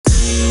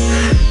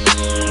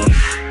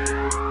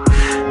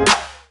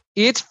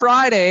It's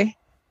Friday,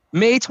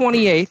 May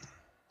 28th,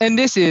 and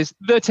this is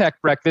the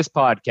Tech Breakfast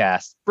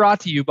Podcast, brought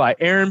to you by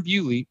Aaron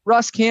Bewley,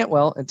 Russ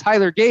Cantwell, and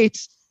Tyler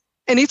Gates.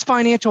 And it's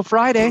Financial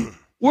Friday.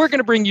 We're going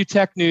to bring you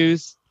tech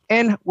news,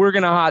 and we're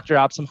going to hot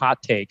drop some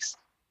hot takes.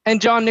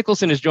 And John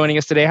Nicholson is joining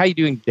us today. How you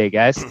doing today,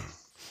 guys?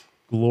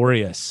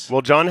 Glorious.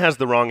 Well, John has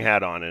the wrong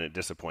hat on, and it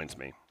disappoints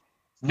me.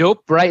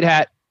 Nope, right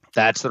hat.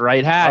 That's the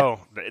right hat. Oh,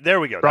 there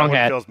we go. Wrong that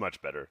hat. one feels much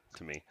better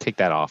to me. Take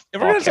that off. If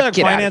we're going to talk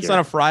Get outta finance here. on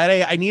a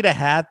Friday, I need a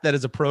hat that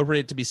is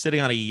appropriate to be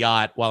sitting on a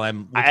yacht while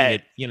I'm looking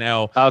at,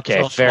 Okay,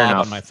 Charles fair Schwab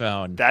enough. on my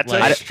phone. That's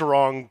Like, a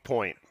strong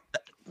point.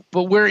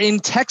 But we're in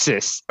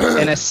Texas,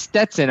 and a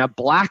Stetson, a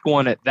black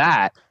one at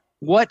that.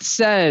 What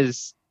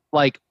says,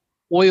 like,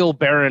 oil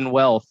baron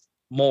wealth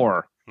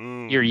more?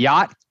 Your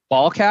yacht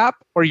ball cap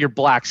or your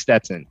black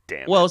Stetson?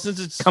 Damn. well, since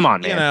it's Come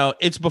on, man.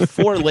 it's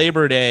before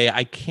Labor Day,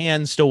 I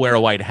can still wear a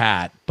white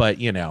hat, but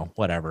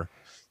whatever.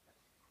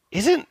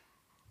 Isn't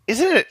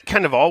it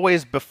kind of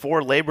always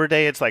before Labor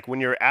Day? It's like when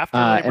you're after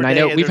Labor and I Day.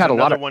 know and we've there's had a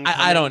lot another of- one I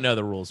coming? don't know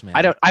the rules, man.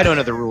 I don't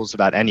know the rules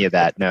about any of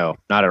that. No,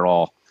 not at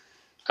all.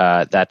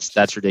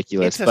 That's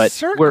ridiculous. It's a but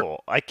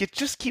circle. Like it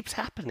just keeps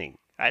happening.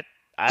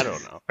 I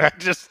don't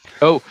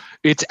know.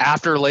 It's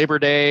after Labor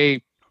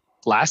Day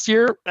last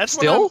year. That's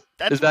what Still,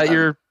 that's is that what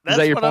your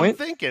what I'm point?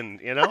 thinking.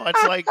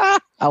 It's like I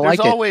there's like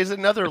it. always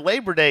another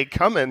Labor Day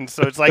coming,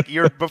 so it's like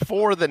you're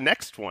before the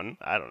next one.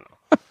 I don't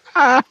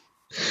know.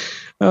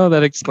 Oh,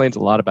 that explains a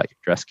lot about your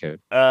dress code.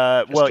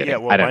 Well, kidding. yeah. I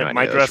Well, don't know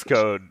my any of dress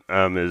those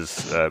code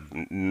is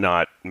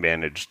not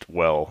managed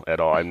well at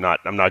all. I'm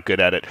not good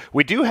at it.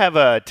 We do have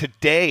a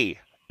today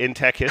in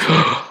tech history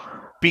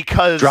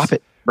because Drop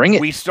it. Bring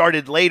it. we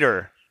started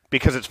later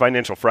because it's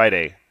Financial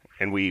Friday,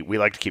 and we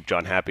like to keep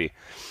John happy.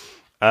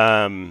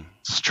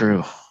 It's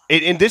true.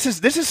 And this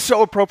is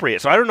so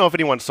appropriate. So I don't know if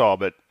anyone saw,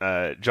 but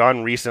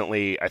John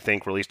recently, I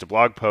think, released a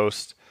blog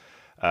post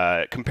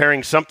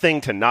comparing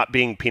something to not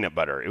being peanut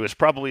butter. It was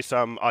probably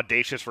some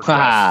audacious request.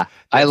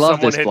 I that love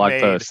someone this had blog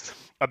made post.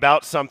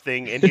 about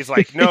something, and he's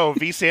like, "No,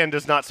 vSAN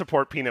does not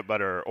support peanut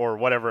butter or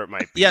whatever it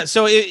might be." Yeah,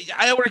 so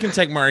I work in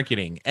tech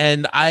marketing,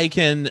 and I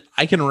can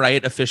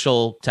write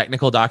official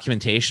technical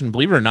documentation.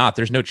 Believe it or not,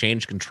 there's no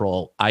change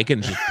control. I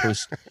can just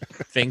post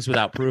things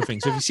without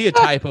proofing. So if you see a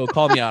typo,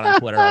 call me out on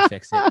Twitter. I'll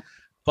fix it.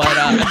 But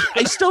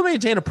I still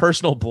maintain a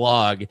personal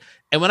blog,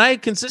 and when I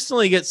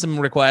consistently get some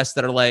requests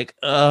that are like,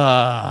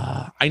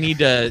 I need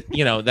to,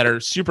 that are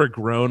super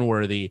groan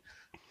worthy,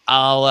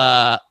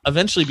 I'll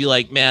eventually be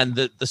like, man,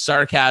 the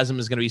sarcasm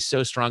is going to be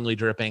so strongly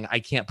dripping. I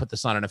can't put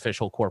this on an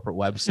official corporate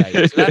website.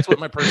 So that's what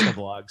my personal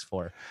blog's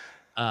for. It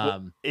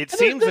and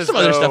seems there's as some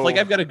other stuff. though- Like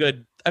I've got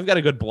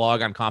a good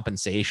blog on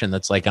compensation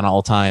that's like an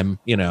all-time,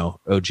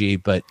 OG.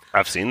 But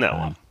I've seen that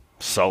one.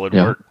 Solid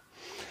Yeah. work.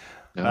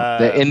 No.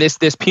 And this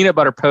peanut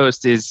butter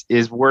post is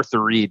worth the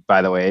read,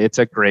 by the way. It's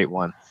a great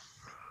one.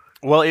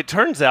 Well, it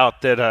turns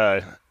out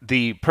that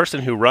the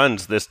person who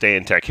runs this day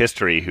in tech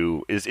history,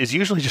 who is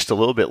usually just a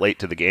little bit late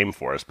to the game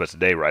for us, but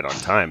today right on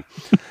time,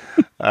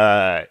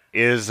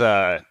 is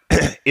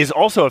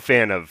also a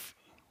fan of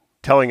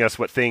telling us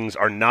what things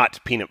are not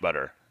peanut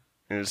butter.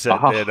 And it said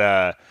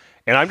that,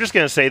 and I'm just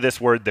going to say this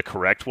word the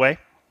correct way,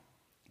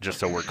 just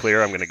so we're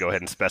clear. I'm going to go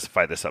ahead and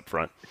specify this up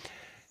front.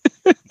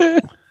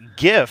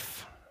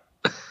 GIF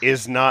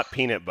is not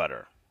peanut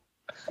butter.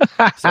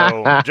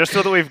 So just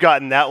so that we've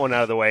gotten that one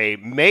out of the way,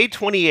 May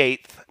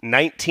 28th,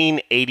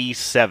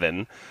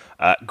 1987,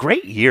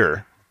 great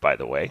year, by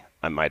the way,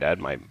 I might add,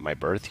 my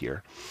birth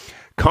year.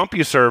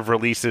 CompuServe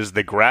releases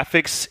the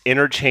Graphics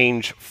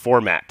Interchange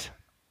Format,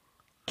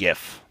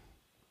 GIF,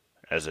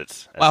 as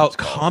it's called.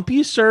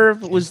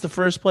 CompuServe was the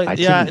first place. I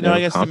Yeah, didn't no, know I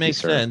guess that makes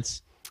CompuServe.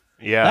 sense.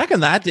 Yeah. Back in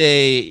that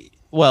day,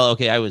 well,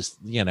 okay, I was,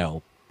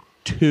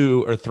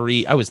 2 or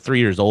 3. I was 3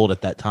 years old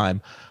at that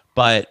time,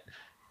 but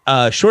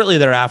shortly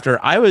thereafter,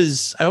 I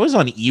was on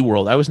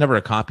eWorld. I was never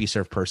a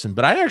CompuServe person,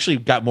 but I actually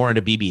got more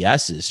into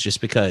BBSs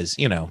just because,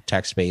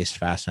 text-based,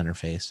 fast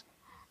interface.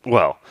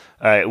 Well,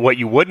 what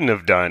you wouldn't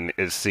have done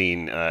is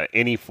seen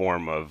any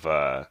form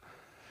of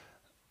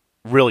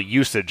real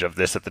usage of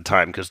this at the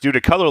time, because due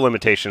to color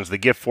limitations, the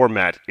GIF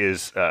format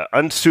is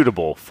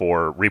unsuitable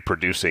for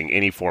reproducing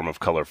any form of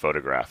color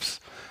photographs.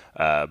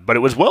 But it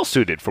was well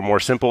suited for more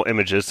simple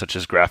images such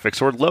as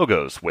graphics or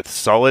logos with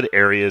solid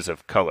areas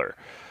of color.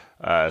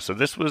 So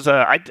this was,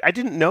 I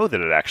didn't know that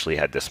it actually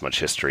had this much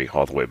history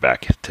all the way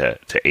back to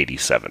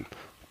 87,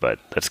 but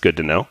that's good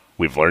to know.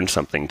 We've learned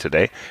something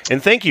today.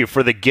 And thank you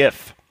for the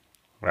GIF.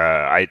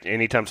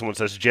 Anytime someone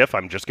says GIF,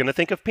 I'm just going to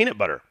think of peanut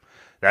butter.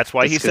 That's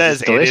why he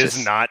says it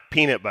is not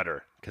peanut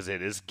butter, because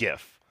it is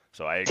GIF.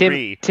 So I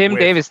agree. Tim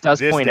with Davis does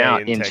this point day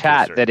out in tech chat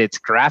history. that it's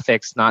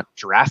graphics, not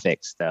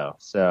graphics, though.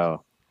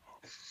 So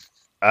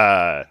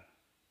I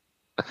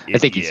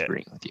think he's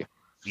agreeing with you.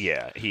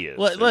 Yeah, he is.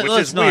 Let's which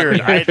is not weird.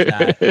 make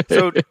that.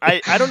 So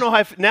I don't know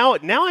how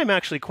now I'm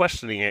actually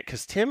questioning it,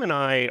 because Tim and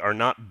I are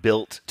not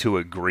built to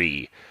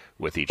agree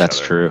with each That's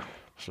other. true.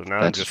 So now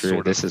I'm That's just true. sort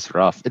of, This is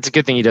rough. It's a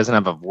good thing he doesn't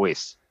have a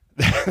voice.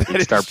 that He'd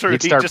is start, true.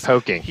 he'd He start just-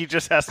 poking. He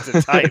just has to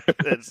type.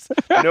 There's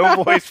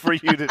no voice for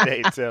you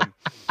today, Tim.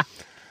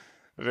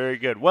 Very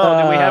good.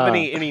 Well, do we have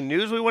any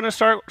news we want to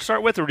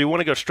start with, or do you want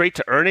to go straight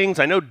to earnings?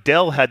 I know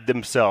Dell had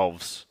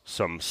themselves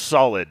some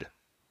solid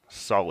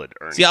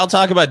earnings. See, I'll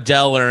talk about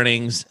Dell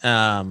earnings.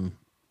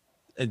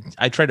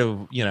 I try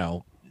to,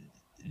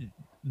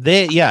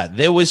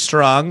 they was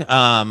strong.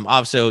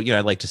 Also, I'd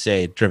like to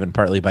say driven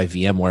partly by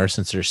VMware,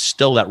 since there's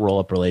still that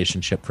roll-up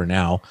relationship for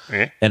now,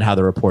 and how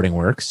the reporting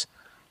works.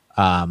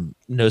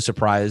 No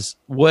surprise.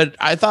 What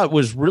I thought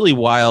was really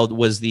wild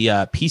was the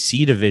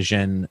PC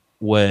division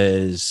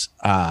was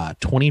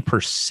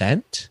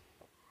 20%,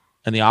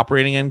 and the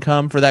operating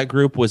income for that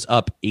group was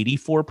up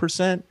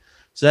 84%.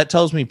 So that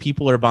tells me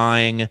people are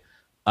buying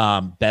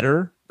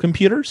better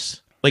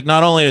computers. Like,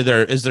 not only is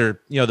there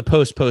the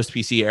post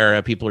PC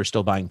era, people are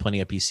still buying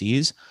plenty of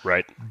PCs,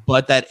 right?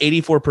 But that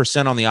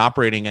 84% on the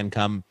operating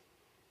income,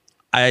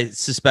 I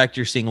suspect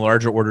you're seeing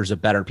larger orders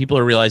of better. People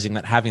are realizing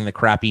that having the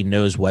crappy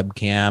nose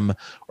webcam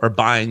or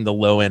buying the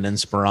low end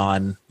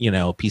Inspiron,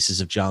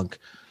 pieces of junk,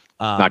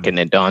 not getting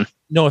it done.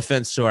 No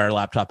offense to our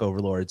laptop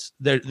overlords,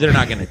 they're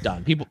not getting it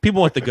done. People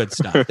want the good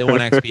stuff. They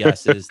want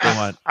XPSs. They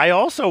want. I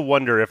also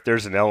wonder if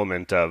there's an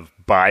element of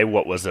buy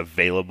what was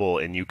available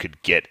and you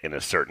could get in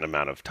a certain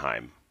amount of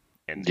time.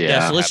 And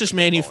so let's just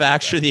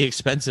manufacture the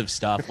expensive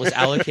stuff. Let's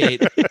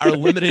allocate our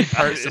limited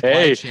part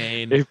supply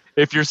chain.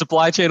 If your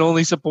supply chain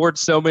only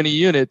supports so many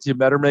units, you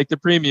better make the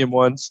premium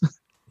ones.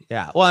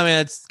 Yeah, well, I mean,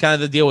 it's kind of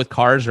the deal with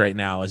cars right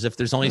now. Is if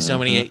there's only so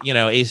many,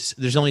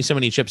 there's only so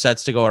many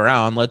chipsets to go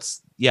around.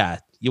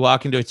 You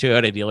walk into a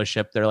Toyota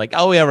dealership, they're like,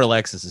 "Oh, we have our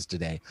Lexuses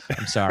today."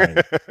 I'm sorry,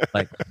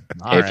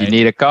 you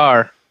need a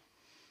car.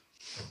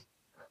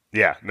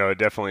 Yeah, no, it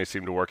definitely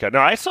seemed to work out.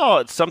 Now, I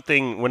saw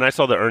something when I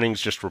saw the earnings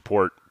just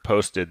report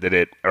posted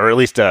that or at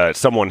least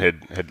someone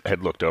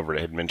had looked over it,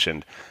 had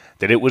mentioned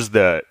that it was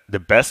the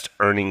best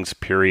earnings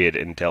period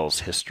in Dell's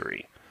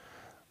history.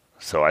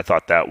 So I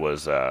thought that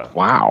was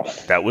wow.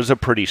 That was a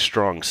pretty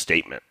strong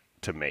statement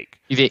to make.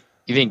 You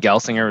think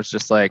Gelsinger was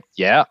just like,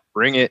 yeah,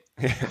 bring it?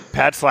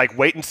 Pat's like,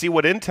 wait and see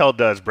what Intel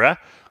does, bruh.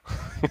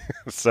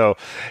 So,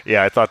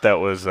 yeah, I thought that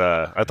was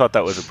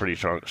a pretty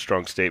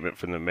strong statement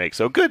for them to make.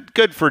 So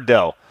good for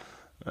Dell.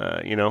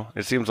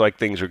 It seems like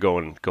things are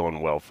going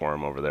well for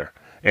him over there.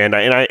 And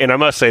I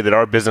must say that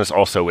our business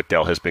also with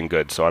Dell has been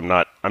good. So I'm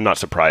not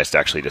surprised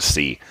actually to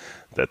see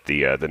that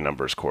the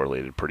numbers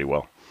correlated pretty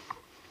well.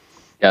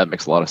 Yeah, it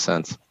makes a lot of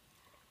sense.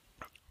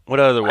 What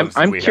other ones?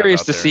 I'm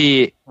curious to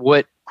see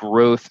what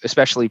growth,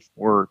 especially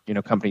for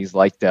companies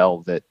like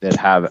Dell that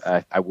have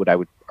I would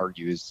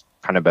argue is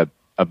kind of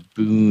a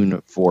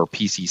boon for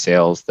PC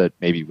sales that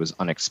maybe was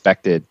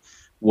unexpected.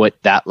 What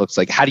that looks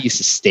like? How do you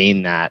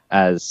sustain that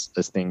as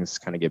things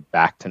kind of get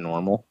back to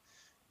normal?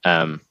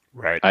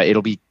 Right.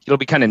 It'll be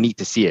kind of neat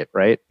to see it,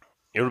 right?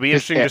 It'll be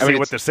interesting to see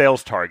what the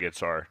sales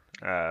targets are.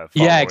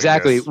 Yeah,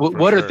 exactly.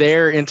 What are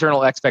their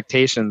internal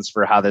expectations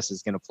for how this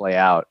is going to play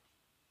out?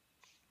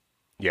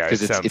 Yeah,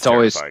 because it's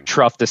always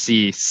tough to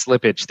see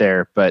slippage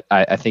there, but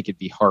I think it'd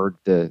be hard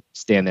to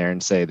stand there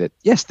and say that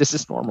yes, this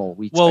is normal.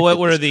 What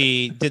were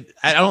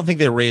I don't think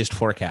they raised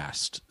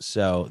forecast,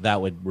 so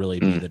that would really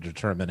be the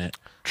determinant.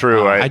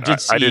 True, I didn't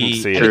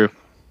see it.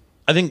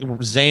 I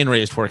think Zane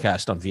raised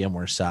forecast on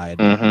VMware's side,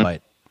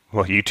 but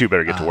well, you two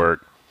better get to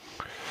work.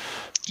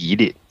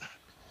 Eat it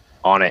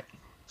on it.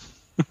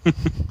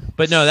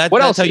 But no,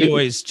 that's how you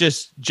always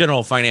just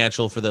general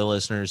financial for the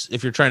listeners.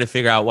 If you're trying to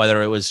figure out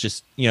whether it was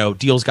just,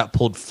 deals got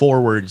pulled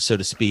forward, so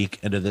to speak,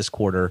 into this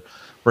quarter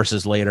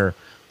versus later.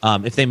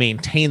 If they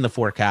maintain the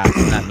forecast,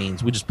 that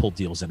means we just pulled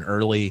deals in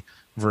early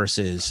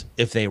versus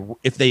if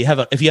you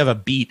have a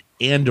beat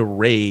and a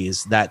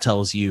raise, that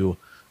tells you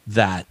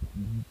that,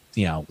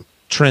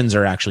 trends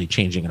are actually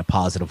changing in a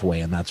positive way.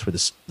 And that's where the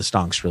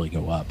stonks really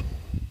go up.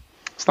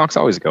 Stonks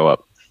always go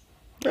up.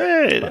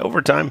 Hey,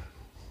 over time.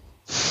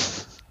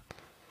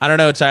 I don't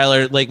know,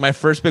 Tyler. Like, my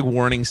first big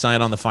warning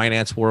sign on the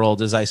finance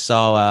world is I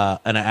saw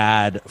an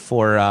ad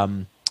for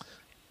 $1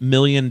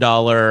 million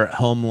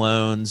home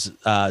loans,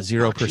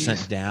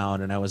 0%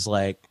 down, and I was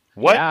like,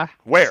 "What? Yeah,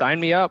 where? Sign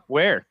me up.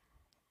 Where?"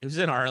 It was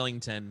in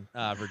Arlington,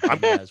 Virginia.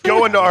 I'm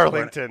going to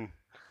Arlington.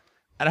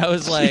 And I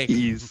was like,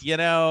 Jeez.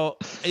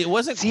 It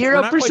wasn't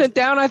 0%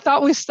 down. I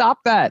thought we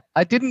stopped that.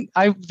 I didn't.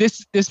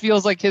 This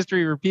feels like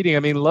history repeating.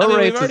 I mean, low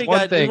rates is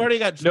one thing.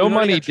 No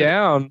money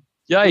down.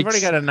 Yikes. You've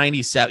already got a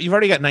 97. You've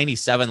already got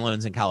 97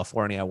 loans in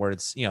California where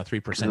it's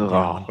 3%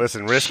 down.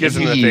 Listen, risk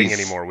isn't a thing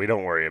anymore. We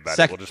don't worry about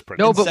it. We'll just print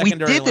it. No, but we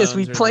did this.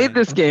 We played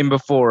this game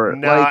before.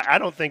 No, I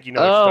don't think you know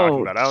what you're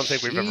talking about. I don't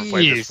think we've ever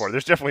played this before.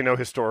 There's definitely no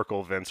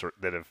historical events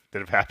that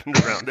have happened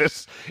around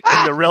this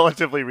in the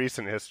relatively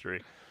recent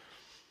history.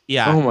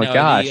 Yeah. Oh my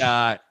gosh.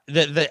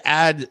 The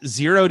ad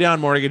 0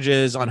 down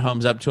mortgages on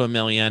homes up to $1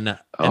 million. And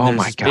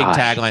there's this big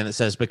tagline that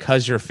says,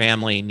 because your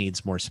family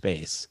needs more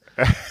space.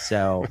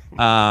 So,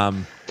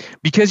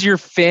 because your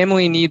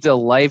family needs a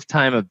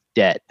lifetime of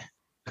debt.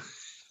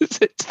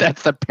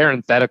 That's the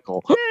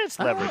parenthetical. It's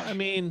leverage. I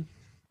mean,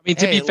 to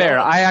be fair,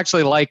 I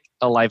actually like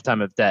a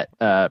lifetime of debt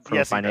from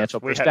a financial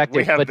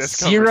perspective. But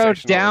 0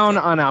 down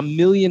on $1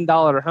 million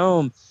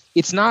home,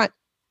 it's not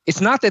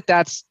that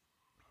that's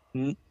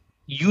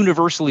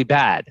universally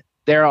bad.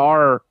 there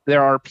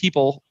are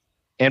people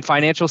and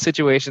financial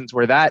situations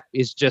where that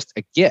is just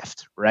a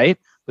gift, right?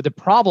 But the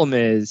problem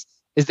is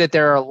that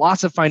there are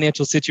lots of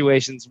financial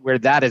situations where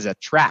that is a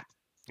trap.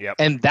 Yep.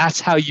 And that's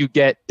how you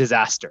get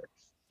disaster,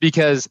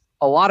 because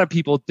a lot of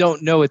people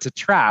don't know it's a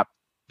trap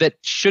that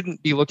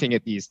shouldn't be looking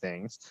at these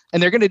things.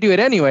 And they're going to do it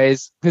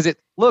anyways because it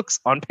looks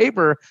on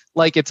paper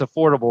like it's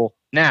affordable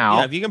now.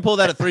 Yeah, if you can pull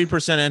that at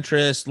 3%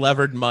 interest,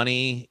 levered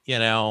money,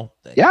 Yeah.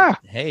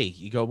 Hey,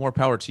 you go, more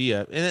power to you.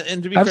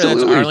 And to be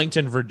Absolutely.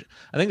 fair,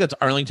 I think that's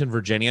Arlington,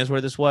 Virginia is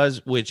where this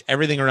was, which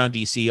everything around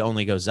DC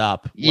only goes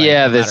up.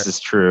 Yeah, this is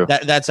true.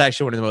 That's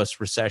actually one of the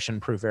most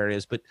recession-proof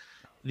areas. But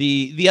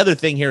the other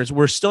thing here is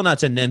we're still not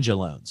to ninja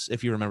loans,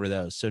 if you remember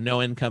those. So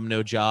no income,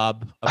 no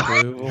job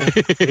approval.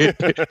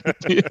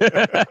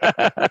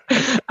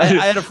 I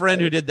had a friend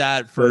who did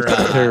that for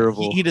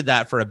terrible. He did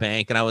that for a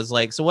bank, and I was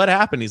like, "So what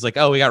happened?" He's like,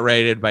 "Oh, we got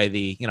raided by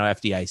the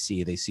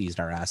FDIC. They seized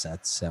our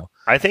assets." So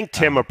I think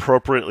Tim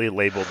appropriately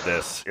labeled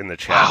this in the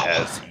chat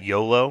as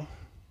YOLO.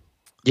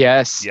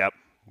 Yes. Yep.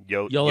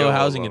 YOLO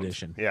housing loans.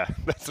 edition. Yeah,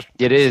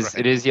 It is. right.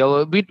 It is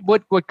YOLO.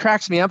 What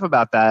cracks me up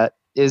about that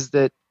is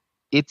that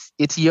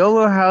it's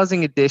YOLO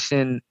housing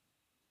edition,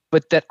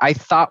 but that I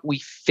thought we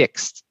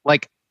fixed.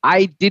 Like,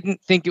 I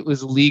didn't think it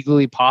was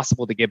legally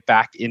possible to get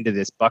back into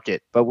this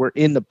bucket, but we're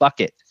in the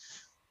bucket.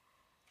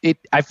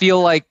 I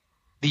feel like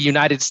the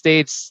United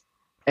States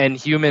and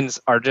humans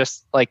are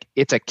just like,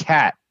 it's a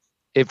cat.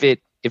 If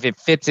it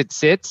fits, it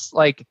sits.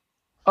 Like,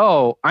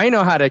 oh, I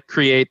know how to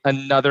create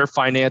another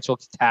financial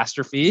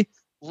catastrophe.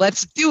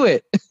 Let's do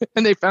it.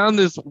 And they found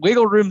this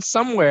wiggle room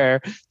somewhere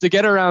to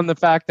get around the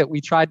fact that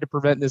we tried to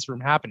prevent this from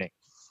happening.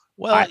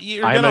 Well,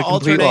 you're going to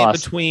alternate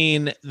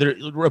between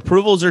the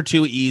approvals are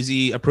too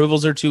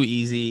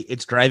easy.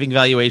 It's driving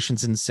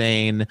valuations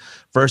insane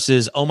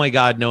versus, oh my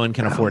God, no one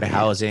can afford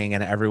housing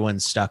and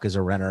everyone's stuck as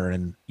a renter.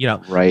 And,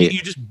 right.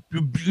 you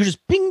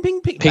just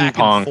ping back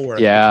pong. and forth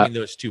between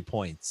those 2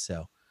 points.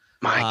 So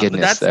my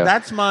goodness,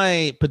 that's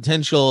my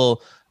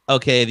potential.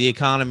 Okay, the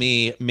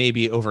economy may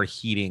be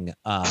overheating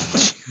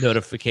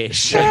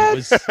notification.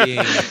 Was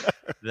seeing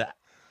that.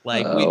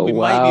 Like we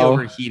might be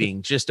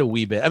overheating just a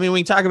wee bit. I mean,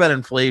 we talk about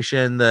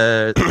inflation,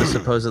 the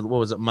supposed, what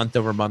was it, month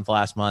over month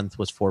last month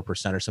was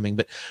 4% or something,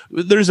 but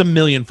there's a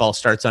million false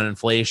starts on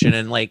inflation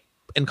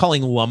and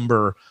calling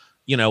lumber,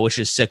 which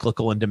is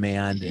cyclical in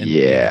demand.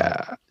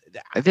 And,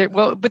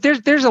 but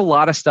there's a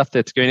lot of stuff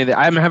that's going to,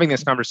 I'm having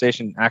this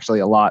conversation actually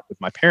a lot with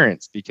my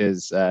parents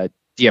because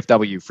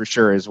DFW for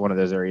sure is one of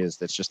those areas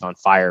that's just on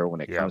fire when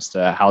it comes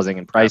to housing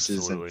and prices.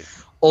 Absolutely. And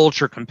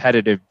ultra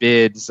competitive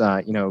bids.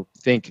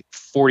 Think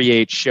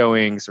 48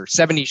 showings or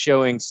 70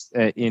 showings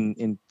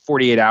in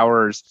 48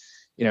 hours.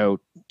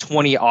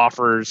 20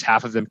 offers,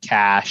 half of them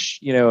cash.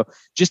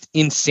 Just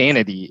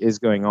insanity is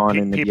going on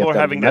in the people DFW are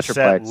having Metroplex. To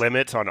set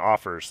limits on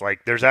offers.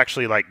 Like, there's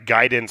actually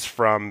guidance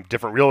from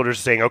different realtors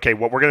saying, okay,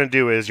 what we're going to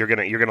do is you're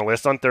going to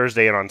list on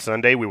Thursday, and on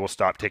Sunday we will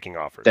stop taking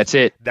offers. That's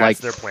it. That's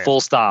their plan.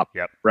 Full stop.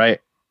 Yep. Right.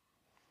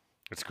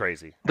 It's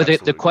crazy.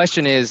 But the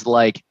question is,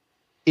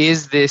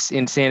 is this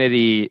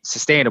insanity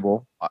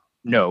sustainable?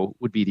 No,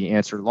 would be the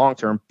answer long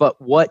term.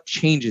 But what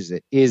changes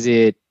it? Is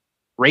it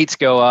rates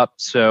go up,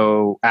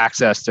 so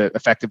access to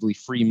effectively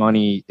free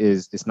money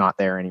is not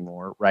there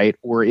anymore, right?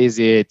 Or is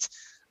it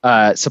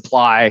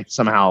supply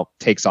somehow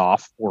takes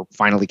off or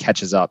finally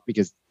catches up,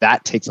 because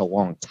that takes a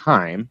long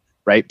time,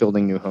 right?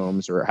 Building new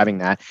homes or having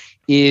that.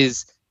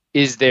 Is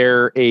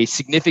there a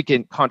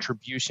significant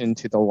contribution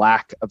to the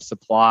lack of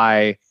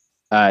supply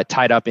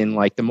tied up in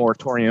the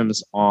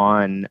moratoriums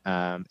on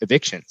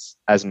evictions,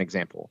 as an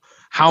example?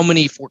 How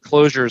many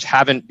foreclosures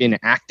haven't been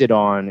acted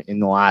on in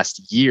the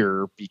last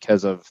year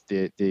because of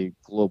the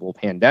global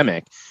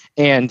pandemic?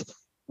 And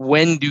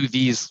when do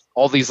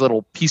all these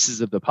little pieces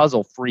of the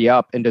puzzle free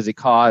up? And does it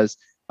cause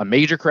a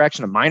major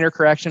correction, a minor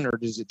correction, or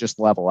does it just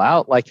level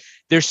out?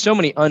 There's so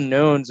many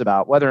unknowns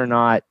about whether or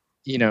not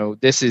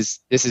this is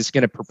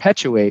going to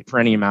perpetuate for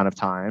any amount of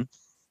time.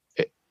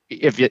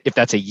 If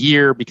that's a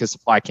year because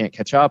supply can't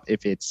catch up,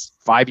 if it's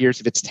 5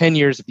 years, if it's 10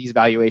 years, if these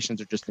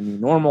valuations are just the new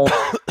normal,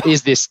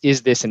 is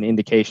this an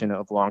indication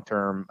of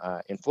long-term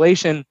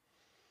inflation?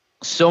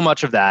 So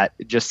much of that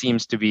just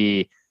seems to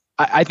be,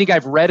 I think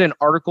I've read an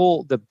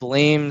article that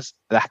blames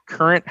the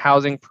current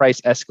housing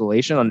price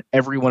escalation on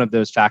every one of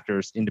those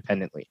factors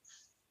independently,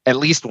 at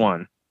least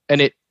one.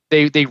 And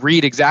they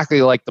read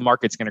exactly like the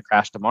market's going to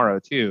crash tomorrow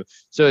too.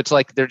 So it's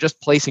like they're just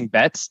placing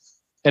bets.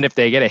 And if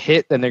they get a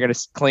hit, then they're going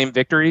to claim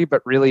victory,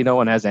 but really no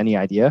one has any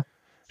idea.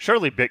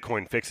 Surely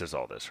Bitcoin fixes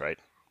all this, right?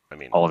 I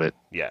mean, all of it.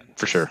 Yeah,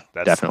 for sure.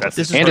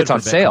 Definitely. And it's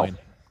on sale.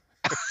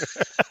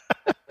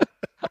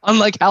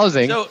 Unlike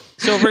housing. So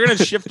we're going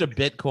to shift to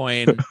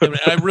Bitcoin.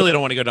 I really don't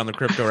want to go down the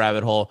crypto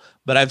rabbit hole,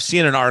 but I've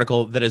seen an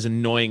article that is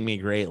annoying me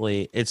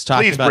greatly. It's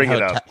talking about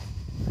how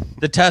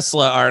the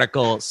Tesla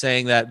article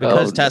saying that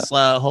because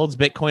Tesla holds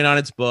Bitcoin on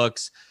its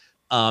books,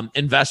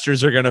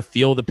 investors are going to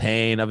feel the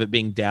pain of it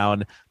being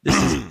down. This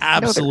is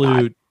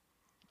absolute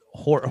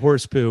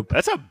horse poop.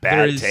 That's a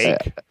bad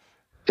take.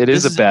 It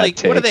is a bad like,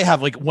 take. what do they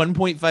have? Like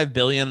 1.5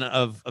 billion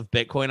of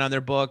Bitcoin on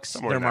their books.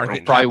 Somewhere Their in that market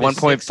range. Probably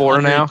cap is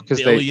 1.4 now because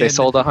they billion.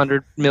 sold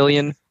 100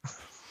 million.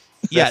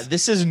 Yeah,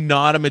 this is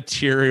not a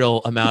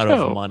material amount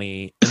No. of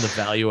money in the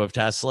value of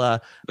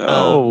Tesla.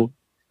 No.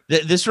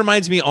 This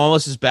reminds me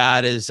almost as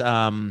bad as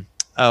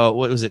what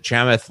was it,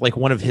 Chamath? Like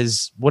one of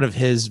his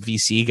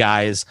VC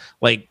guys,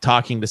 like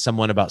talking to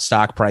someone about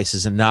stock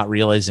prices and not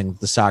realizing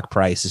the stock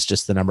price is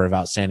just the number of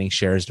outstanding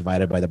shares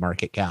divided by the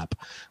market cap.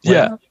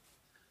 Like,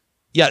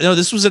 yeah, no,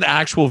 this was an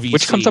actual VC,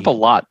 which comes up a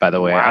lot, by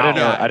the way.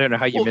 Wow. I don't know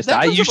how you Well, missed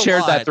that it. comes You up a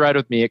shared lot. that thread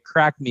with me. It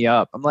cracked me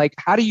up. I'm like,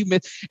 how do you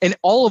miss? And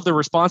all of the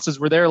responses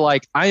were there.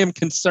 Like, I am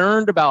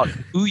concerned about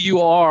who you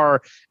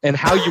are and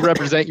how you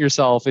represent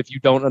yourself if you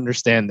don't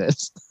understand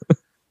this.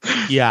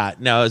 Yeah,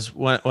 no, it's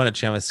one of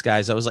Chamath's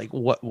guys. I was like,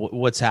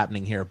 what's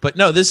happening here? But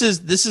no, this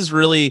is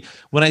really,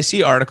 when I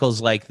see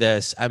articles like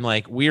this, I'm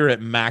like, we're at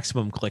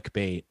maximum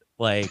clickbait,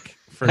 like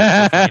for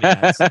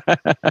finance.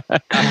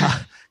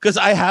 Because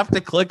I have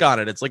to click on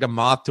it. It's like a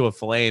moth to a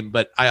flame,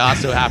 but I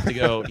also have to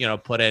go,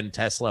 put in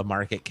Tesla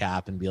market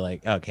cap and be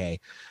like, okay.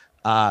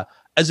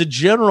 As a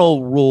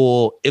general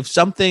rule, if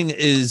something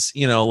is,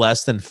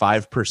 less than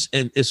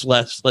 5%, it's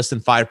less than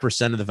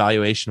 5% of the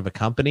valuation of a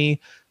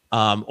company,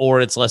 or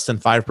it's less than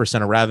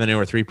 5% of revenue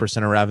or 3%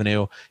 of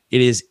revenue,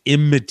 it is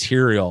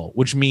immaterial,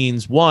 which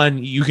means,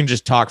 one, you can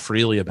just talk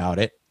freely about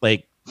it.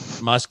 Like,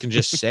 Musk can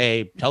just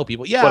tell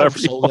people, yeah, Whatever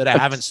I've sold it, I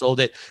haven't sold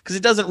it, because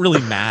it doesn't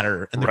really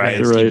matter in the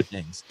grand scheme of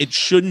things. It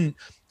shouldn't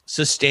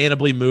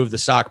sustainably move the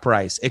stock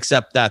price,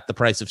 except that the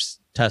price of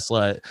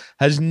Tesla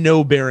has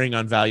no bearing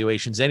on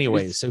valuations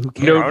anyways. So who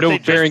cares? No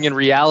bearing in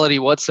reality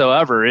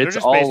whatsoever. It's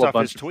just all based a off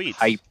bunch his of tweets.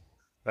 hype.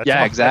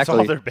 That's Exactly.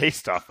 all they're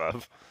based off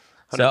of.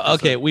 100%. So,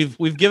 okay,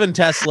 we've given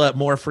Tesla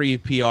more free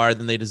PR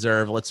than they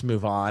deserve. Let's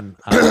move on,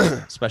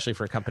 especially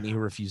for a company who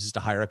refuses to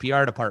hire a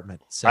PR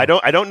department. So I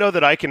don't know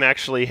that I can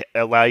actually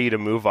allow you to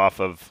move off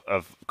of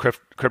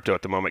crypto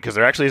at the moment, because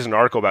there actually is an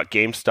article about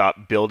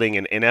GameStop building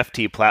an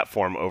NFT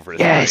platform over Ethereum.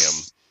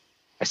 Yes.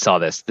 I saw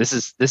this. This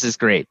is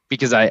great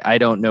because I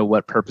don't know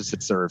what purpose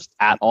it serves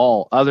at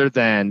all other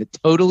than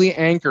totally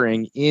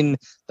anchoring in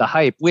the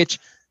hype, which,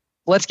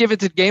 let's give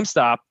it to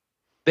GameStop.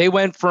 They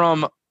went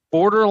from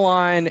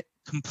borderline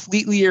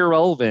completely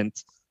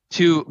irrelevant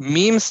to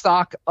meme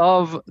stock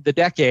of the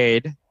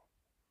decade,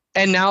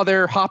 and now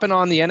they're hopping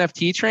on the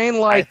NFT train.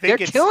 Like, they're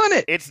killing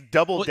it. It's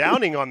double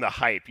downing on the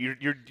hype.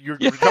 You're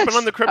jumping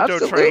on the crypto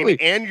train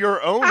and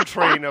your own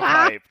train of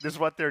hype. This is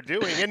what they're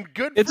doing, and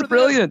good. It's for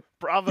brilliant. Them.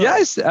 Bravo.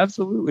 Yes,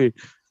 absolutely.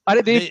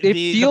 It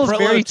feels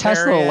very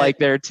Tesla like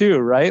there too,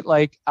 right?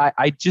 Like,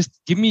 I just,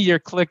 give me your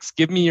clicks,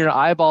 give me your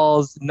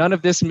eyeballs. None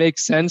of this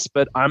makes sense,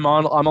 but I'm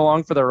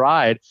along for the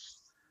ride.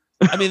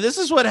 I mean, this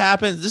is what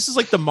happens. This is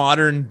like the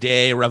modern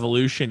day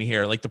revolution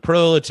here. Like, the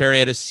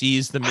proletariat has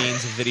seized the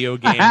means of video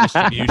game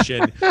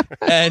distribution.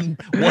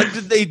 And what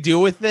did they do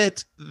with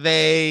it?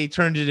 They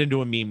turned it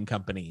into a meme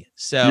company.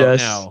 So,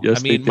 I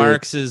mean,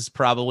 Marx is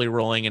probably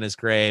rolling in his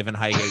grave in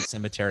Highgate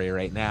Cemetery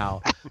right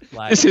now.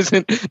 Like, this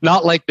isn't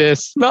not like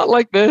this. Not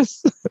like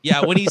this.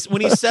 Yeah, when he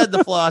said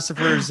the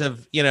philosophers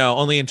have,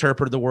 only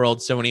interpreted the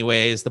world so many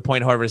ways, the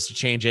point, however, is to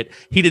change it.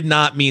 He did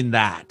not mean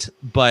that.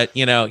 But,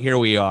 here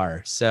we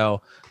are.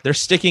 So they're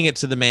sticking it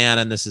to the man,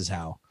 and this is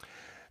how.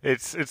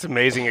 It's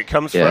amazing. It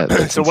comes from.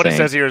 So what it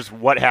says here is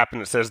what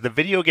happened. It says the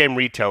video game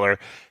retailer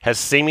has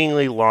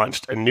seemingly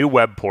launched a new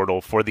web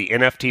portal for the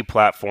NFT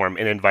platform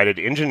and invited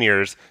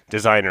engineers,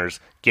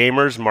 designers,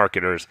 gamers,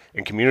 marketers,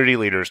 and community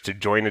leaders to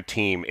join a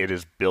team it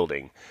is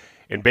building.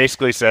 And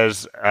basically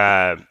says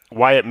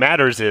why it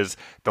matters is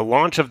the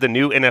launch of the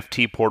new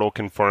NFT portal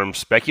confirms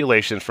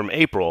speculations from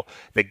April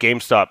that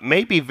GameStop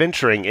may be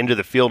venturing into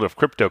the field of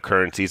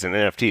cryptocurrencies and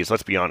NFTs.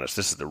 Let's be honest,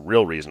 this is the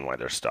real reason why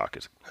their stock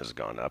has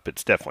gone up.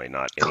 It's definitely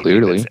not anything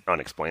that's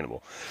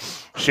unexplainable.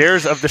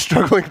 Shares of the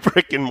struggling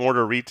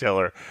brick-and-mortar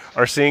retailer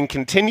are seeing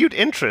continued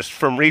interest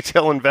from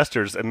retail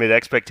investors amid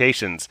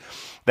expectations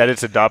that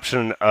its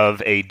adoption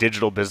of a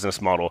digital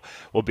business model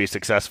will be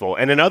successful.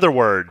 And in other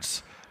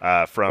words,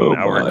 from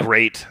our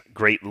great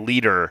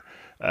leader,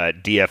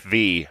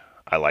 DFV,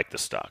 I like the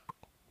stock.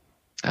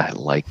 I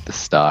like the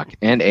stock.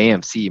 And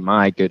AMC,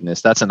 my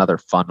goodness, that's another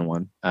fun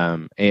one.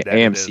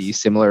 AMC,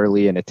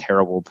 similarly in a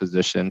terrible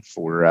position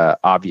for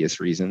obvious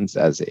reasons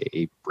as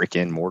a brick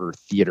and mortar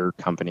theater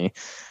company,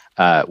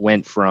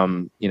 went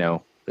from,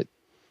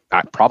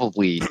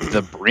 probably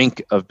the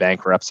brink of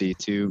bankruptcy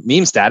to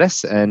meme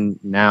status, and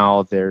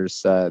now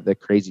there's the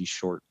crazy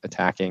short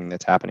attacking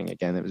that's happening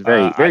again. It was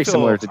very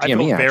similar to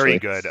DME. I feel very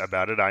good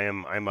about it.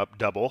 I'm up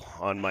double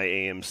on my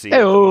AMC at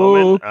the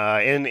moment,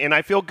 and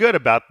I feel good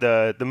about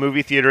the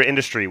movie theater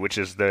industry, which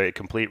is the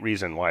complete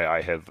reason why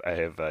I have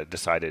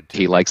decided to.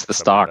 He likes the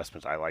stock.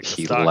 I like the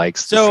he stock.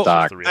 likes the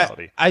stock. The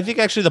reality. I think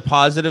actually the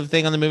positive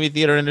thing on the movie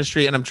theater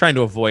industry, and I'm trying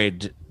to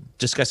avoid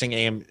discussing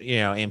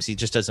AMC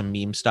just as a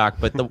meme stock,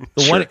 but the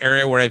one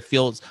area where I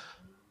feel it's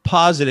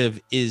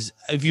positive is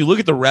if you look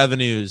at the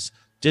revenues,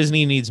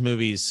 Disney needs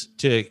movies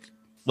to,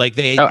 like,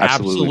 they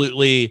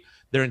absolutely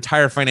their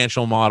entire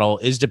financial model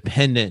is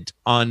dependent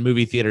on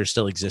movie theaters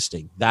still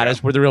existing. That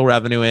is where the real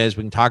revenue is.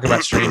 We can talk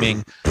about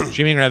streaming.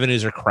 Streaming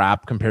revenues are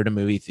crap compared to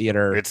movie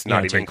theater. It's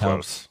not even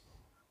close.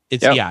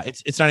 It's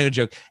it's not even a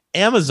joke.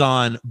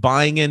 Amazon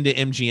buying into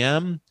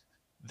MGM.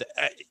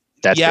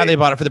 They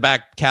bought it for the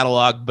back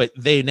catalog, but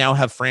they now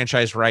have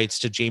franchise rights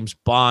to James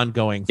Bond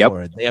going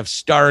forward. They have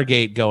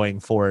Stargate going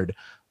forward.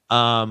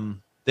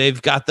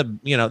 They've got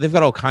they've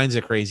got all kinds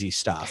of crazy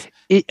stuff.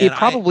 It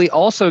probably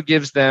also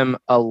gives them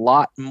a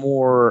lot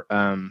more,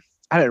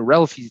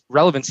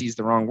 relevancy is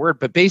the wrong word,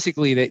 but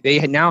basically they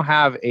now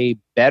have a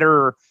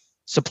better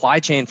supply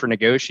chain for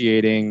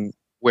negotiating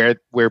where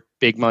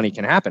big money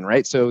can happen,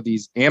 right? So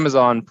these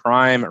Amazon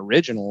Prime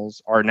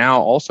originals are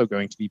now also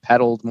going to be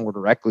peddled more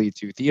directly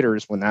to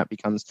theaters when that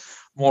becomes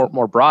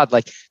more broad.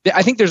 Like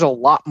I think there's a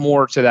lot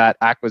more to that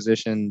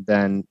acquisition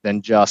than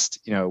just,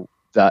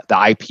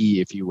 the IP,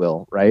 if you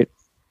will, right?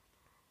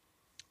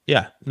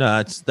 Yeah,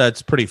 no,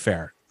 that's pretty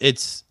fair.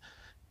 It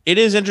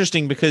is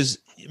interesting because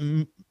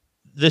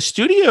the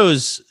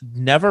studios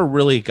never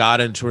really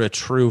got into a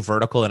true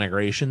vertical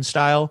integration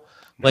style.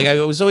 Like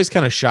I was always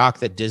kind of shocked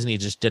that Disney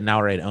just didn't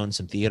outright own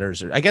some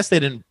theaters. Or I guess they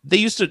didn't. They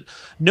used to.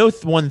 No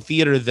one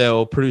theater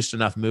though produced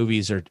enough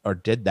movies or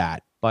did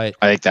that. But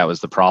I think that was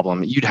the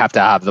problem. You'd have to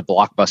have the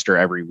blockbuster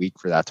every week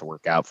for that to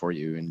work out for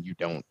you, and you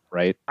don't,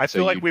 right? I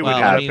feel like we would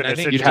have. I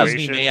think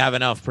Disney may have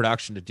enough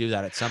production to do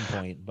that at some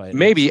point, but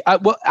maybe.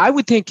 I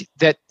would think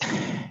that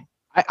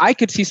I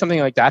could see something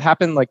like that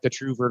happen, like the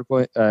true vertical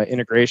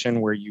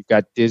integration, where you've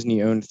got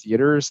Disney-owned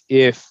theaters.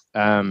 If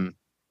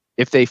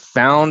they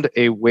found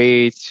a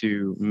way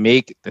to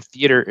make the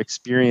theater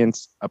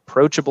experience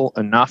approachable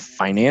enough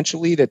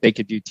financially that they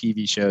could do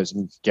TV shows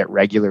and get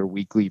regular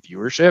weekly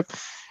viewership.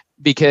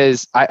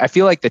 Because I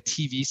feel like the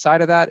TV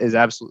side of that is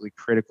absolutely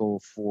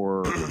critical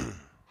for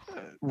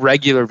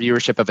regular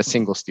viewership of a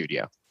single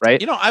studio,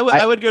 right? I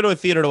would go to a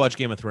theater to watch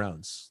Game of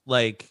Thrones.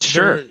 Like,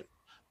 sure,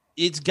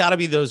 it's got to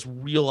be those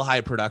real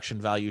high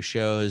production value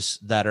shows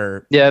that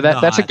are. Yeah,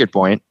 that's a good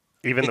point.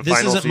 Even the this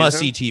final isn't season?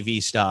 must-see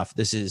TV stuff.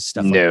 This is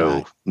stuff. No.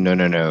 Like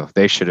that.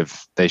 They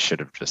should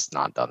have just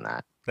not done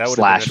that. That would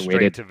Slash have been a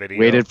straight-to-video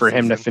waited for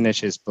him to season. finish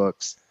his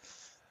books,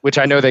 which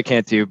I know they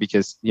can't do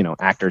because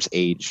actors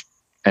age.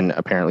 And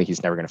apparently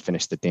he's never going to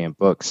finish the damn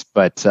books.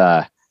 But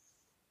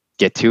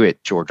get to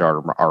it, George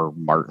R.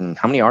 Martin.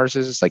 How many R's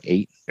is this? Like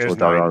 8? There's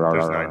nine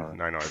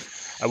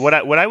R's. What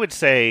I would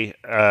say,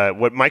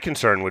 what my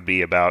concern would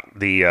be about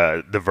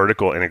the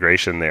vertical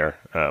integration there.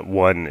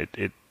 One,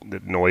 it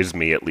annoys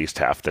me at least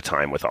half the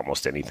time with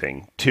almost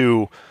anything.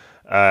 Two,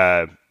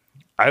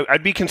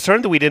 I'd be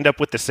concerned that we'd end up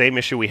with the same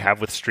issue we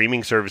have with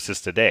streaming services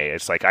today.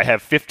 It's like I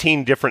have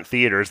 15 different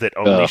theaters that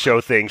only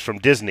show things from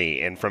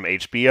Disney and from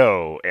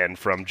HBO and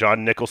from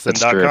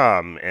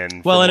JohnNicholson.com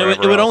and it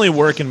would only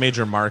work in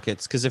major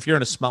markets because if you're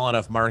in a small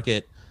enough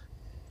market,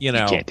 you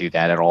can't do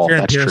that at all. If you're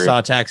That's in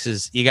Pearsall, true.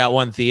 Texas, you got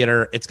one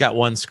theater, it's got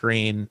one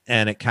screen,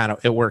 and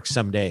it works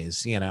some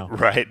days.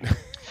 Right.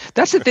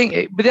 That's the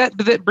thing, but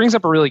that brings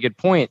up a really good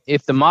point.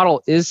 If the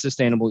model is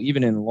sustainable,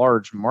 even in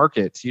large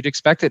markets, you'd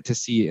expect it to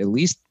see at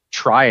least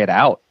try it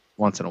out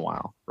once in a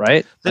while,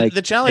 right?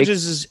 The challenge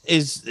is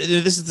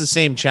this is the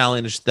same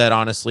challenge that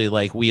honestly,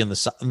 like we in the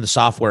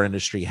software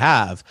industry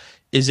have,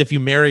 is if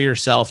you marry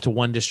yourself to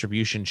one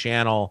distribution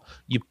channel,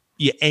 you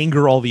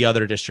anger all the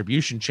other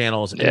distribution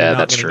channels, and you're not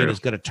going to get as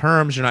good of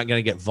terms. You're not going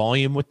to get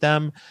volume with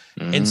them,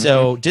 and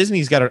so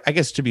Disney's got I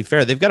guess to be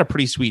fair, they've got a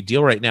pretty sweet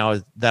deal right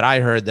now that I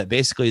heard that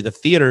basically the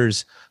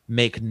theaters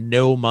make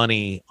no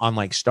money on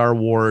like Star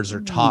Wars or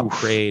top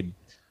grade,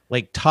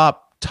 like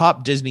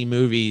top Disney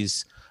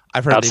movies.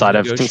 I've heard outside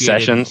of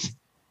concessions.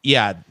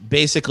 Yeah,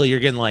 basically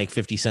you're getting like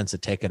 50 cents a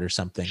ticket or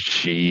something.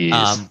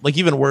 Jeez. Like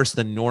even worse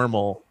than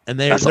normal. And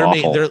they're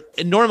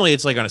normally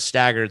it's like on a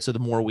staggered, so the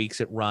more weeks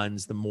it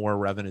runs, the more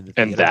revenue.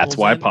 And that's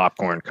why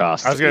popcorn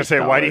costs. I was going to say,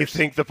 why do you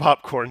think the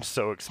popcorn's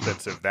so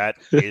expensive? That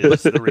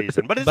is the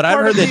reason. But I've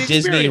heard that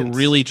Disney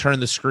really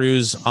turned the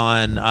screws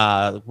on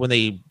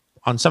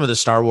on some of the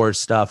Star Wars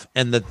stuff,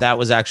 and that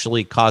was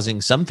actually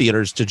causing some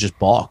theaters to just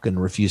balk and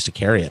refuse to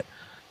carry it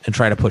and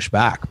try to push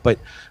back. But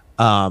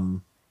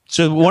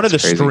so one of the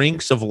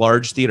strengths of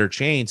large theater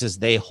chains is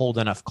they hold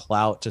enough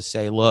clout to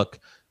say, look,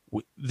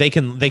 they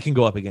can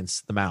go up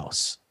against the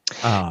mouse.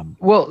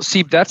 Well,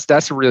 see,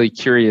 that's really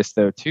curious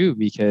though too,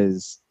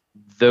 because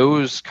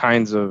those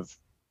kinds of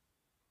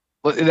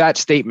that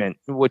statement,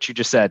 what you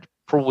just said,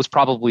 was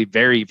probably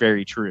very,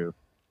 very true.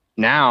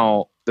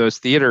 Now those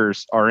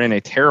theaters are in a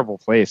terrible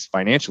place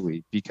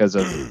financially because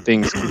of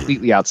things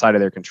completely outside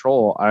of their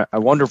control. I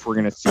wonder if we're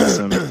going to see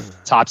some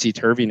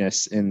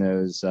topsy-turviness in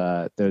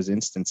those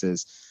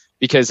instances,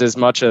 because as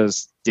much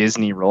as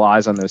Disney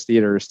relies on those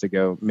theaters to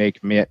go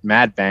make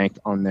mad bank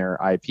on their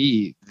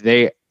IP,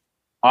 they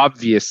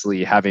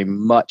obviously have a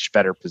much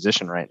better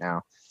position right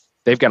now.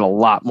 They've got a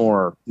lot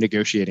more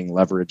negotiating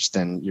leverage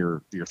than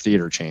your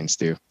theater chains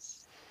do.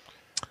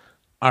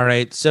 All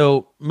right.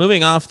 So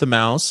moving off the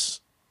mouse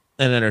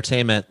and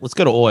entertainment, let's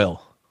go to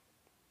oil.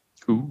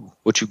 Ooh,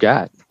 what you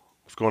got?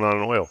 What's going on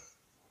in oil?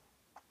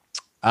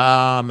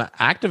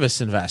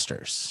 Activist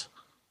investors.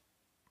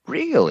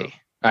 Really?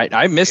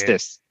 I missed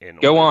this.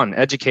 Go on,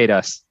 educate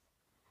us.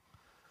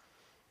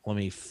 Let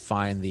me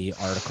find the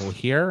article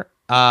here.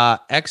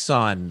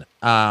 Exxon,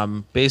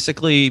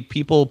 basically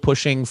people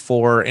pushing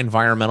for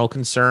environmental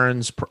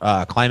concerns,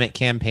 climate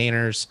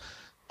campaigners.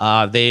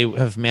 They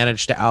have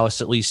managed to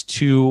oust at least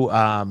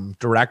 2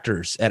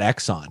 directors at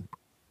Exxon.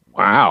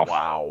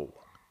 Wow.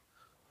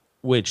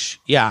 Which,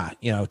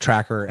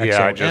 tracker XOM.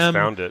 Yeah, I just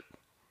found it.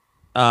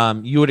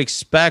 You would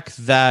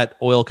expect that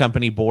oil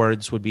company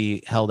boards would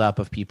be held up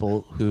of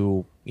people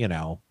who,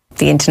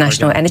 the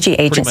International Energy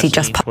Agency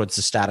just towards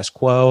the status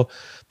quo.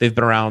 They've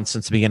been around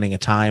since the beginning of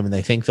time, and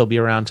they think they'll be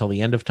around till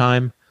the end of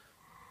time.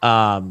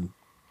 You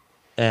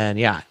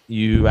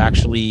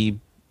actually,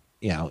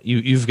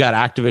 you've got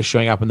activists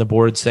showing up on the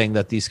board saying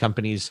that these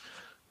companies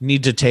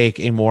need to take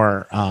a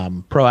more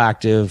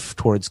proactive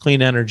towards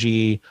clean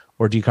energy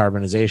or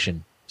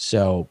decarbonization.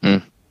 So,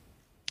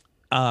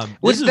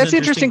 that's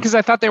interesting because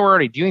I thought they were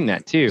already doing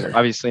that too.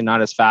 Obviously,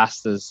 not as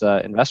fast as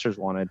investors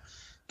wanted.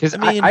 Because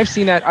I've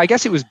seen that. I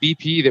guess it was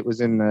BP that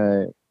was in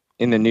the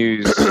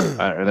news.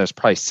 That's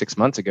probably 6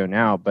 months ago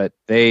now. But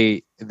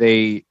they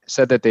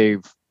said that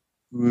they've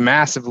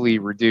massively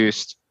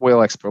reduced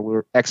oil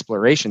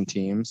exploration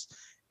teams,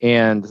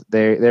 and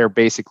they're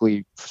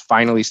basically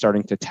finally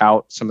starting to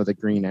tout some of the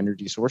green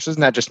energy sources,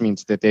 and that just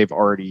means that they've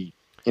already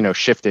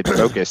shifted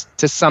focus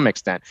to some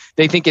extent.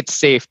 They think it's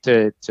safe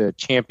to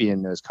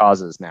champion those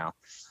causes now.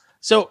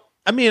 So.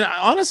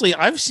 Honestly,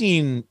 I've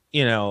seen,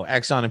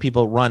 Exxon and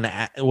people run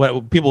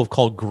what people have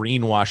called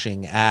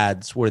greenwashing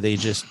ads, where they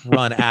just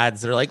run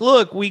ads that are like,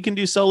 look, we can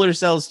do solar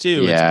cells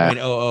too. Yeah.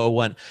 It's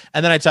 0.001.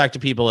 And then I talk to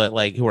people at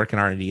who work in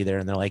R&D there,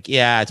 and they're like,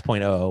 yeah, it's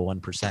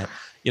 0.001%.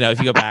 If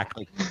you go back,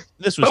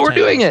 this was but we're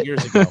doing it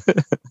years ago.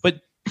 But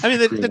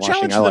the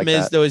challenge for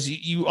them is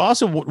you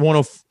also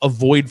want to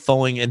avoid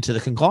falling into the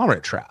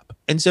conglomerate trap.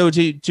 And so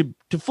to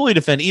fully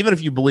defend, even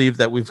if you believe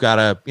that we've got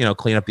to,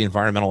 clean up the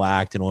Environmental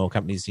Act and oil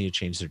companies need to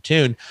change their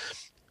tune,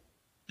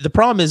 the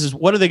problem is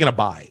what are they going to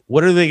buy?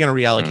 What are they going to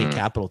reallocate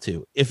capital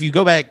to? If you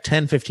go back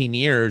 10, 15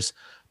 years,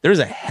 there's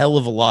a hell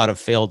of a lot of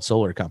failed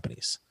solar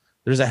companies.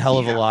 There's a hell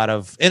of a lot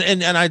of,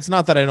 and it's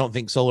not that I don't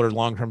think solar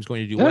long-term is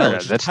going to do well.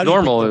 That's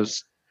normal.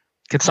 Is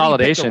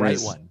consolidation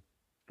is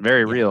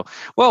very real.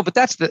 Well, but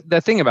that's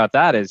the thing about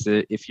that is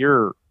that if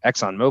you're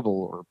ExxonMobil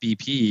or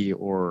BP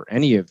or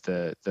any of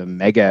the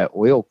mega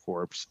oil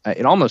corps,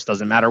 it almost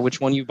doesn't matter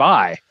which one you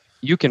buy.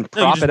 You can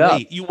prop it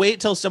up. You wait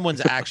till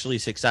someone's actually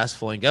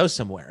successful and goes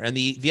somewhere. And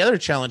the other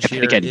challenge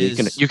here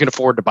is you can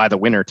afford to buy the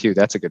winner too.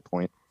 That's a good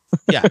point.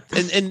 Yeah,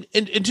 and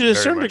to a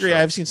certain degree,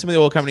 I've seen some of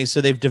the oil companies.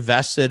 So they've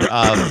divested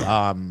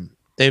of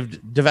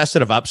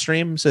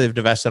upstream. So they've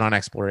divested on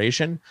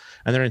exploration,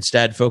 and they're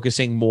instead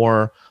focusing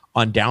more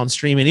on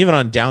downstream, and even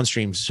on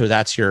downstream. So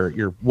that's your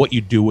what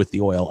you do with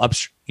the oil.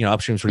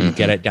 Upstream's where you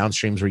get it,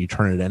 downstream's where you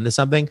turn it into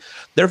something.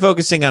 They're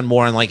focusing on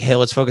more on hey,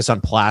 let's focus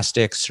on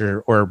plastics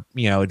or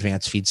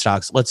advanced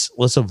feedstocks.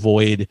 Let's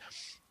avoid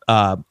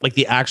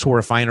the actual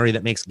refinery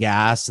that makes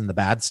gas and the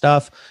bad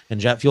stuff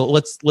and jet fuel.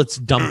 Let's